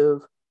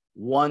impressive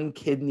 1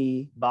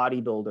 kidney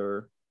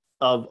bodybuilder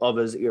of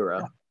his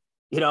era.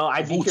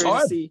 I'd be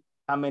curious to see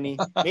how many,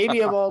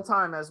 maybe of all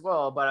time as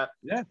well. But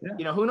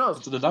who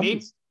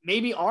knows?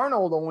 Maybe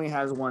Arnold only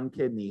has 1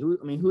 kidney.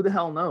 Who the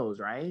hell knows,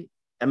 right?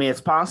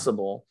 It's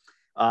possible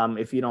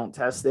if you don't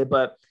test it.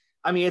 But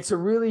it's a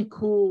really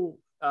cool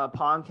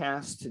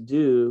podcast to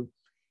do,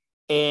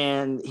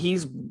 and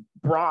he's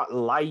brought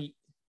light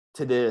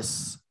to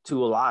this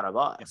to a lot of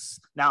us.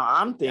 Now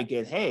I'm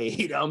thinking,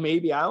 hey,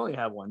 maybe I only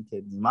have 1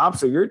 kidney.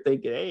 Mobster, you're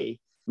thinking, hey,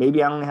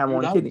 maybe I only have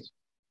 1 kidney.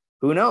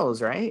 Who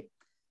knows, right?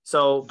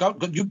 So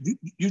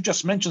you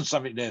just mentioned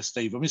something there,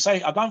 Steve.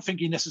 I don't think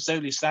he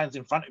necessarily stands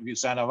in front of you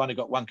saying, I've only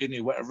got 1 kidney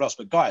or whatever else.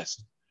 But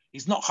guys,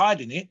 he's not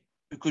hiding it,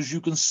 because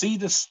you can see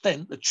the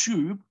stent, the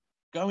tube,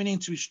 going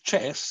into his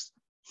chest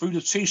through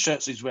the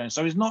T-shirts he's wearing.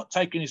 So he's not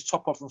taking his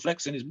top off and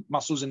flexing his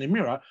muscles in the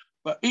mirror,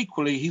 but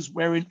equally he's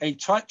wearing a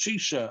tight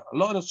T-shirt a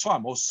lot of the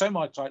time, or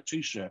semi-tight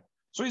T-shirt.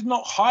 So he's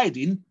not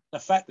hiding the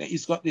fact that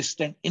he's got this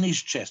stent in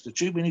his chest, the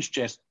tube in his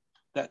chest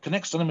that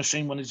connects to the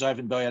machine when he's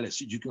having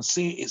dialysis. You can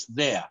see it's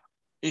there.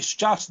 It's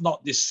just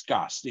not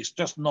discussed. It's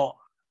just not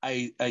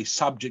a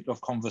subject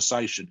of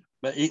conversation,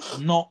 but it's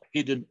not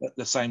hidden at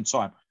the same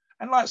time.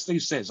 And like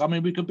Steve says,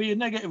 we could be as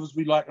negative as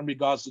we like in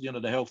regards to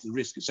the health, the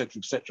risk,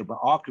 etc., but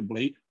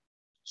arguably,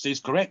 Steve's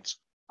correct.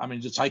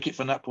 To take it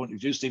from that point of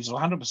view, Steve's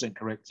 100%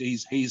 correct.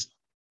 He's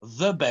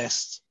the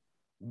best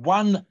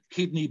 1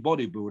 kidney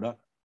bodybuilder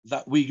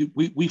that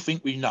we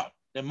think we know.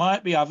 There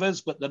might be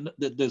others, but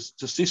the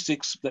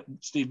statistics that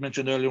Steve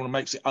mentioned earlier on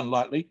makes it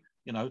unlikely.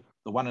 The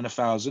 1 in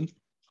 1,000.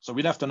 So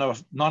we'd have to know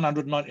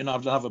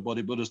 999 other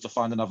bodybuilders to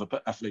find another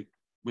athlete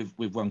with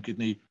 1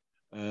 kidney,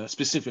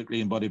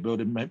 specifically in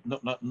bodybuilding,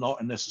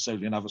 not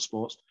necessarily in other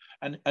sports.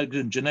 And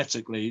again,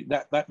 genetically,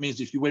 that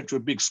means if you went to a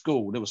big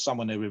school, there was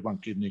someone there with 1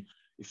 kidney.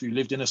 If you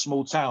lived in a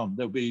small town,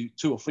 there'll be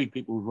 2 or 3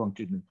 people with 1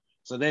 kidney.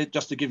 So they're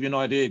just to give you an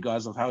idea,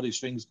 guys, of how these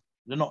things,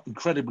 they're not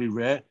incredibly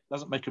rare.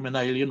 Doesn't make them an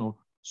alien or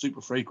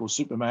super freak or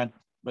Superman,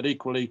 but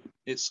equally,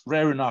 it's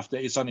rare enough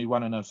that it's only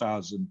 1 in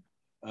 1,000.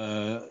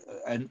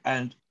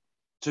 And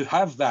to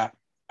have that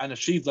and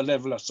achieve the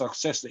level of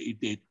success that he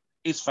did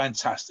is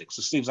fantastic.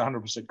 So Steve's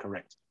 100%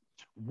 correct.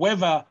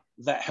 Whether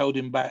that held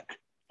him back,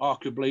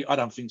 arguably, I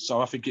don't think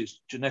so. I think it's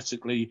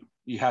genetically,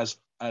 he has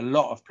a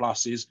lot of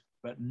pluses,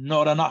 but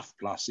not enough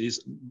pluses,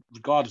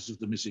 regardless of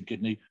the missing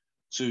kidney,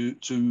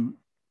 to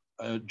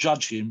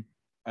judge him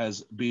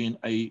as being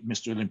a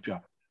Mr.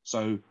 Olympia.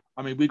 So,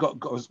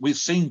 we've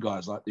seen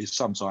guys like this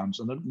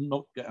sometimes, and I'm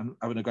not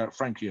having a go at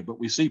Frank here, but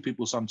we see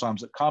people sometimes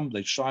that come,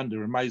 they shine,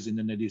 they're amazing,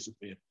 and they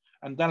disappear.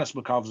 And Dennis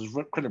McCarver is an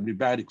incredibly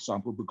bad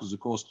example, because, of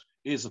course,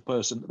 he's a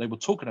person that they were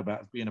talking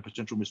about as being a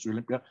potential Mr.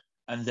 Olympia,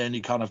 and then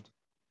he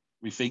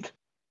we think,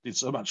 did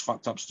so much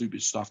fucked up,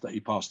 stupid stuff that he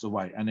passed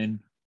away. And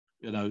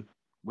then,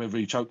 whether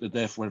he choked to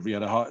death, whether he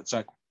had a heart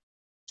attack,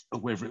 or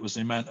whether it was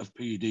the amount of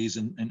PEDs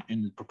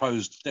in the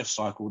proposed death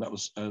cycle that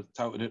was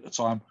touted at the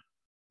time,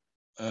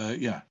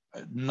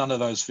 none of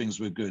those things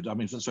were good.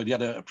 So he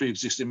had a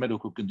pre-existing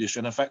medical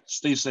condition. In fact,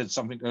 Steve said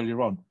something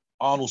earlier on.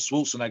 Arnold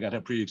Schwarzenegger had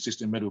a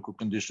pre-existing medical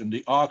condition.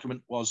 The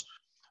argument was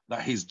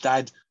that his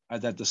dad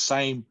had the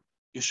same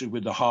issue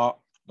with the heart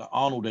that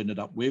Arnold ended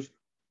up with,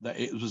 that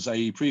it was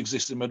a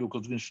pre-existing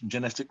medical condition,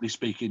 genetically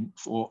speaking,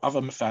 for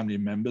other family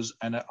members,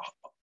 and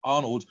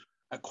Arnold,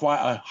 at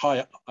quite a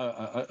high,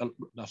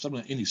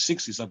 something in his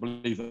 60s, I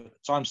believe, at the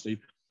time, Steve,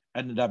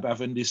 ended up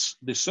having this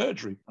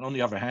surgery. And on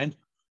the other hand,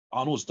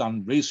 Arnold's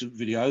done recent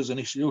videos, and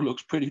he still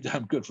looks pretty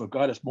damn good for a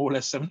guy that's more or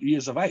less 70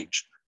 years of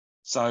age.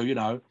 So, you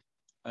know,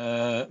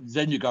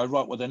 then you go,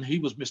 right, well, then he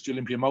was Mr.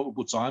 Olympia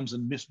multiple times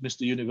and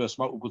Mr. Universe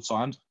multiple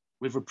times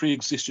with a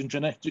pre-existing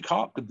genetic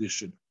heart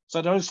condition.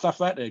 So there is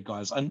stuff out there,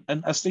 guys. And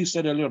as Steve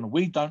said earlier on,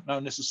 we don't know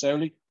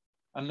necessarily,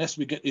 unless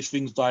we get these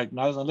things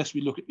diagnosed, unless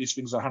we look at these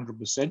things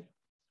 100%,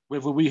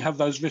 whether we have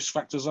those risk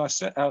factors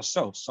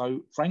ourselves.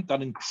 So Frank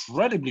done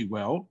incredibly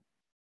well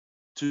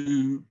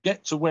to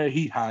get to where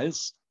he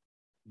has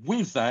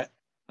with that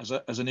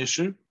as an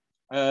issue.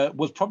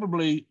 Was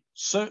probably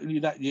certainly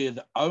that year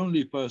the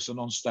only person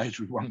on stage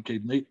with one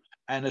kidney.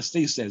 And as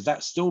Steve says,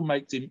 that still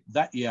makes him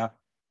that year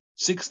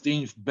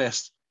 16th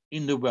best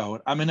in the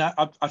world. I mean,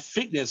 I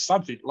think there's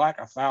something like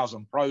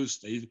 1,000 pros,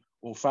 Steve,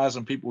 or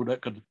 1,000 people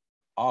that could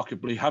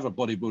arguably have a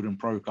bodybuilding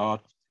pro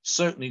card,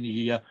 certainly in a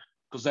year,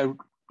 because there are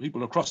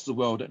people across the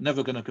world that are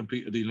never going to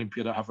compete at the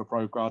Olympia that have a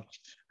pro card.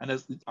 And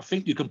I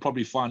think you can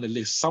probably find a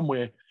list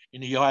somewhere in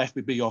the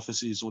IFBB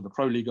offices or the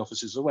Pro League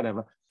offices or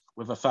whatever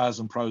with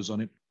 1,000 pros on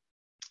it.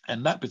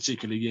 And that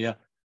particular year,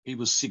 he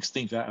was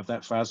 16th out of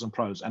that 1,000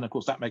 pros. And of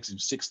course, that makes him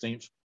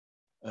 16th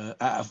out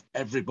of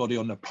everybody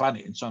on the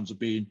planet in terms of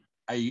being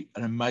an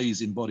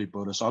amazing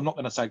bodybuilder. So I'm not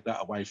going to take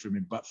that away from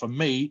him. But for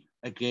me,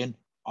 again,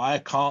 I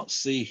can't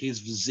see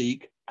his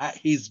physique at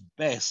his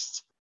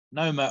best,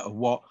 no matter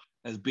what,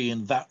 as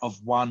being that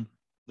of one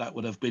that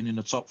would have been in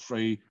the top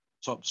 3,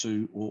 top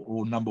 2,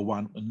 or number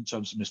 1 in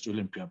terms of Mr.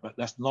 Olympia. But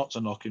that's not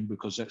to knock him,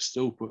 because that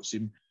still puts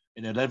him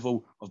in a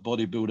level of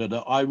bodybuilder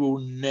that I will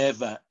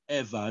never,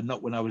 ever,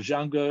 not when I was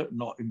younger,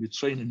 not in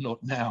between, and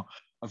not now,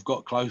 I've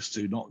got close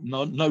to.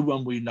 No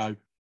one we know,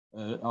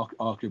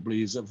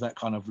 arguably, is of that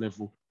kind of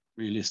level,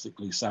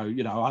 realistically. So,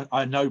 you know,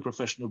 I know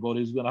professional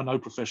bodies, but I know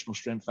professional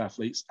strength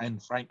athletes,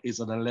 and Frank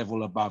is at a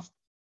level above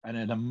and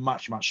in a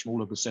much, much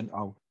smaller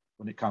percentile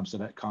when it comes to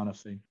that kind of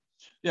thing.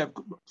 Yeah,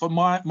 for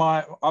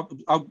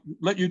I'll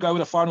let you go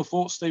with a final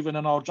thought, Stephen,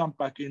 and I'll jump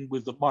back in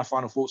with my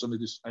final thoughts and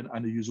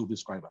the usual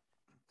disclaimer.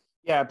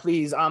 Yeah,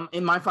 please.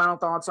 In my final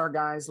thoughts are,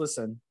 guys,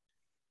 listen,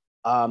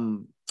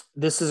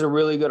 this is a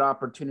really good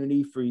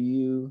opportunity for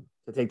you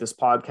to take this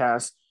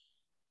podcast,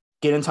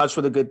 get in touch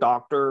with a good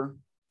doctor,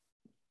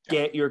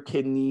 get your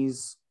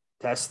kidneys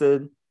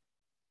tested.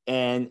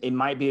 And it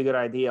might be a good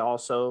idea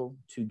also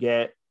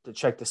to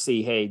check to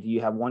see, hey, do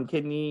you have one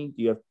kidney?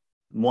 Do you have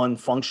one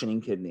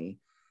functioning kidney?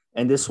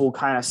 And this will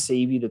kind of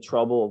save you the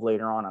trouble of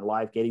later on in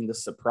life getting the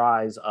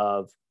surprise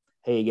of,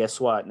 hey, guess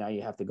what? Now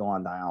you have to go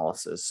on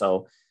dialysis.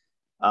 So,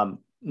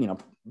 you know,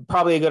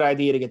 probably a good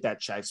idea to get that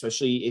checked,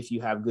 especially if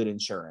you have good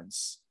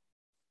insurance.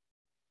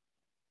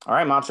 All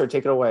right, Mobster,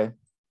 take it away.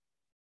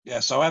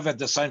 Yeah, so I've had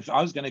the same.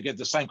 I was going to give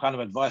the same kind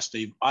of advice,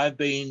 Steve. I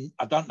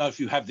don't know if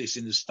you have this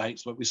in the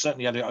States, but we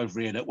certainly had it over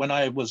here. That when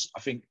I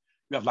think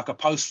you have like a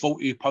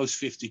post-40,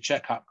 post-50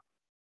 checkup.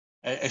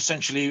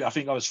 Essentially, I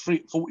think I was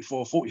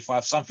 44,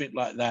 45, something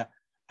like that.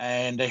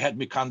 And they had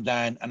me come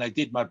down and they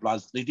did my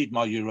bloods, they did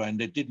my urine,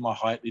 they did my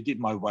height, they did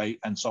my weight,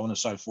 and so on and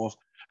so forth.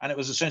 And it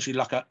was essentially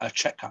like a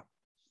checkup.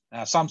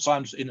 Now,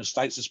 sometimes in the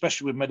States,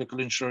 especially with medical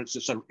insurance,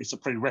 it's a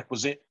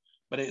prerequisite,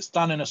 but it's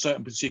done in a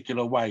certain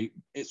particular way.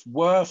 It's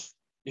worth,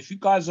 if you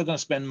guys are going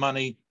to spend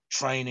money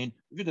training,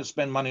 if you're going to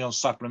spend money on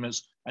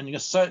supplements, and you're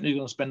certainly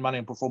going to spend money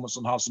on performance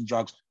enhancing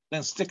drugs,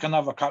 then stick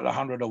another couple of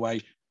hundred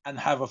away and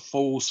have a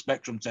full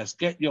spectrum test.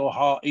 Get your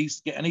heart,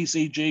 get an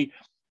ECG,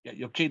 get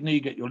your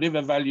kidney, get your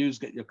liver values,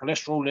 get your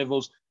cholesterol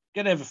levels,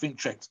 get everything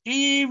checked,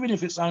 even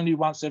if it's only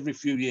once every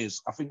few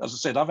years. I think, as I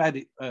said, I've had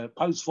it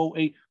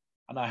post-40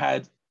 and I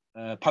had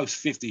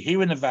post-50.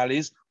 Here in the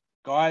valleys,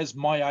 guys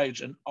my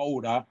age and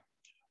older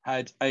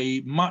had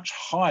a much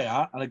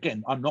higher, and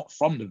again, I'm not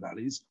from the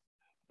valleys,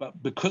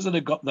 but because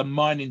they got the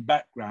mining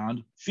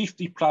background,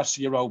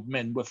 50-plus-year-old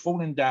men were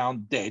falling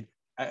down dead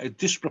at a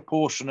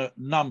disproportionate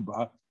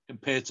number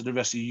compared to the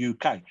rest of the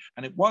UK.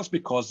 And it was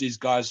because these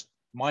guys,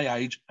 my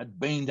age, had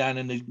been down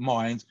in the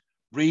mines,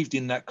 breathed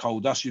in that coal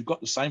dust. You've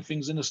got the same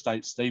things in the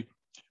States, Steve.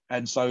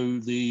 And so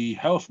the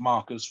health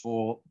markers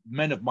for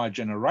men of my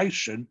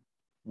generation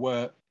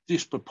were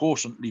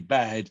disproportionately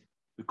bad,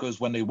 because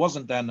when they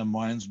wasn't down the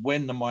mines,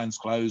 when the mines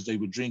closed, they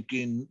were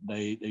drinking,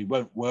 they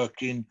weren't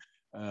working,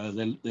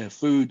 their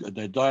food,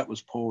 their diet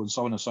was poor, and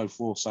so on and so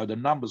forth. So the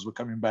numbers were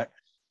coming back,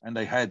 and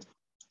they had,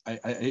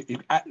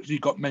 it actually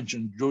got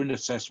mentioned during the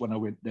test when I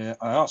went there.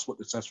 I asked what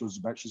the test was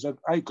about. She said,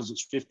 A, because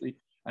it's 50,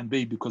 and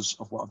B, because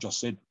of what I've just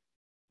said.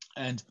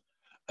 And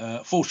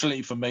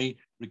fortunately for me,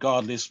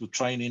 regardless with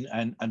training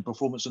and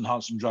performance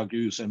enhancing drug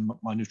use and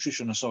my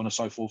nutrition and so on and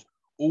so forth,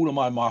 all of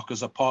my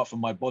markers, apart from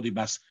my body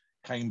mass,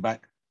 came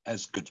back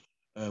as good,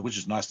 which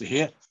is nice to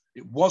hear.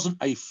 It wasn't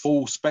a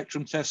full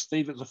spectrum test,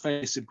 Steve. It was a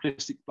fairly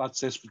simplistic blood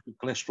test with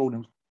cholesterol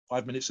and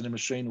 5 minutes in the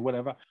machine or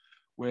whatever,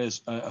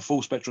 whereas a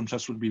full spectrum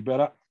test would be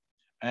better.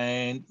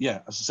 And yeah,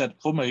 as I said,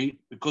 for me,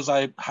 because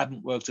I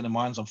hadn't worked in the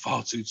mines, I'm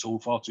far too tall,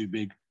 far too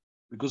big.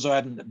 Because I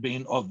hadn't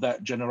been of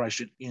that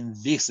generation in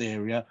this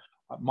area,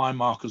 my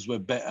markers were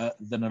better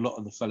than a lot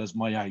of the fellas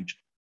my age.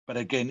 But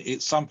again,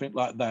 it's something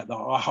like that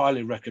I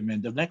highly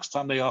recommend. The next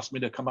time they ask me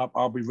to come up,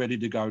 I'll be ready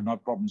to go, no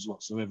problems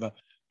whatsoever.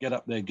 Get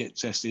up there, get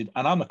tested.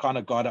 And I'm the kind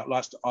of guy that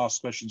likes to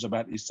ask questions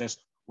about these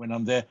tests when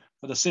I'm there,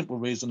 for the simple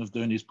reason of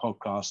doing these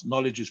podcasts.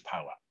 Knowledge is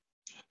power.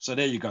 So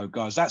there you go,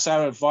 guys. That's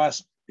our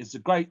advice. It's a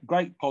great,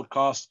 great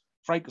podcast.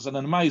 Frank is an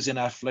amazing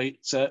athlete,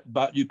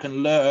 but you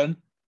can learn,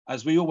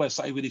 as we always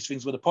say with these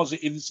things, with the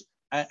positives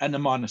and the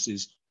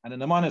minuses. And then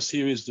the minus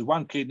here is the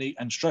one kidney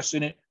and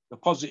stressing it. The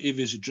positive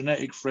is a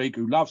genetic freak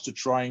who loves to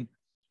train,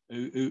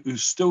 who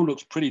still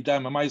looks pretty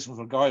damn amazing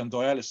for a guy on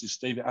dialysis,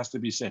 Steve, it has to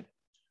be said.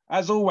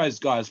 As always,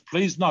 guys,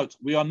 please note,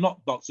 we are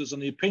not doctors,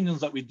 and the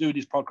opinions that we do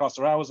these podcasts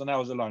are ours and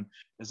ours alone.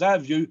 It's our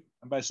view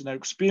and based on our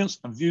experience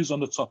and views on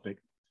the topic.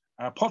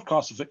 Our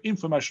podcasts are for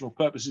informational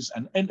purposes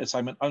and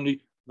entertainment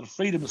only, the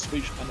freedom of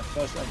speech and the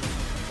First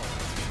Amendment.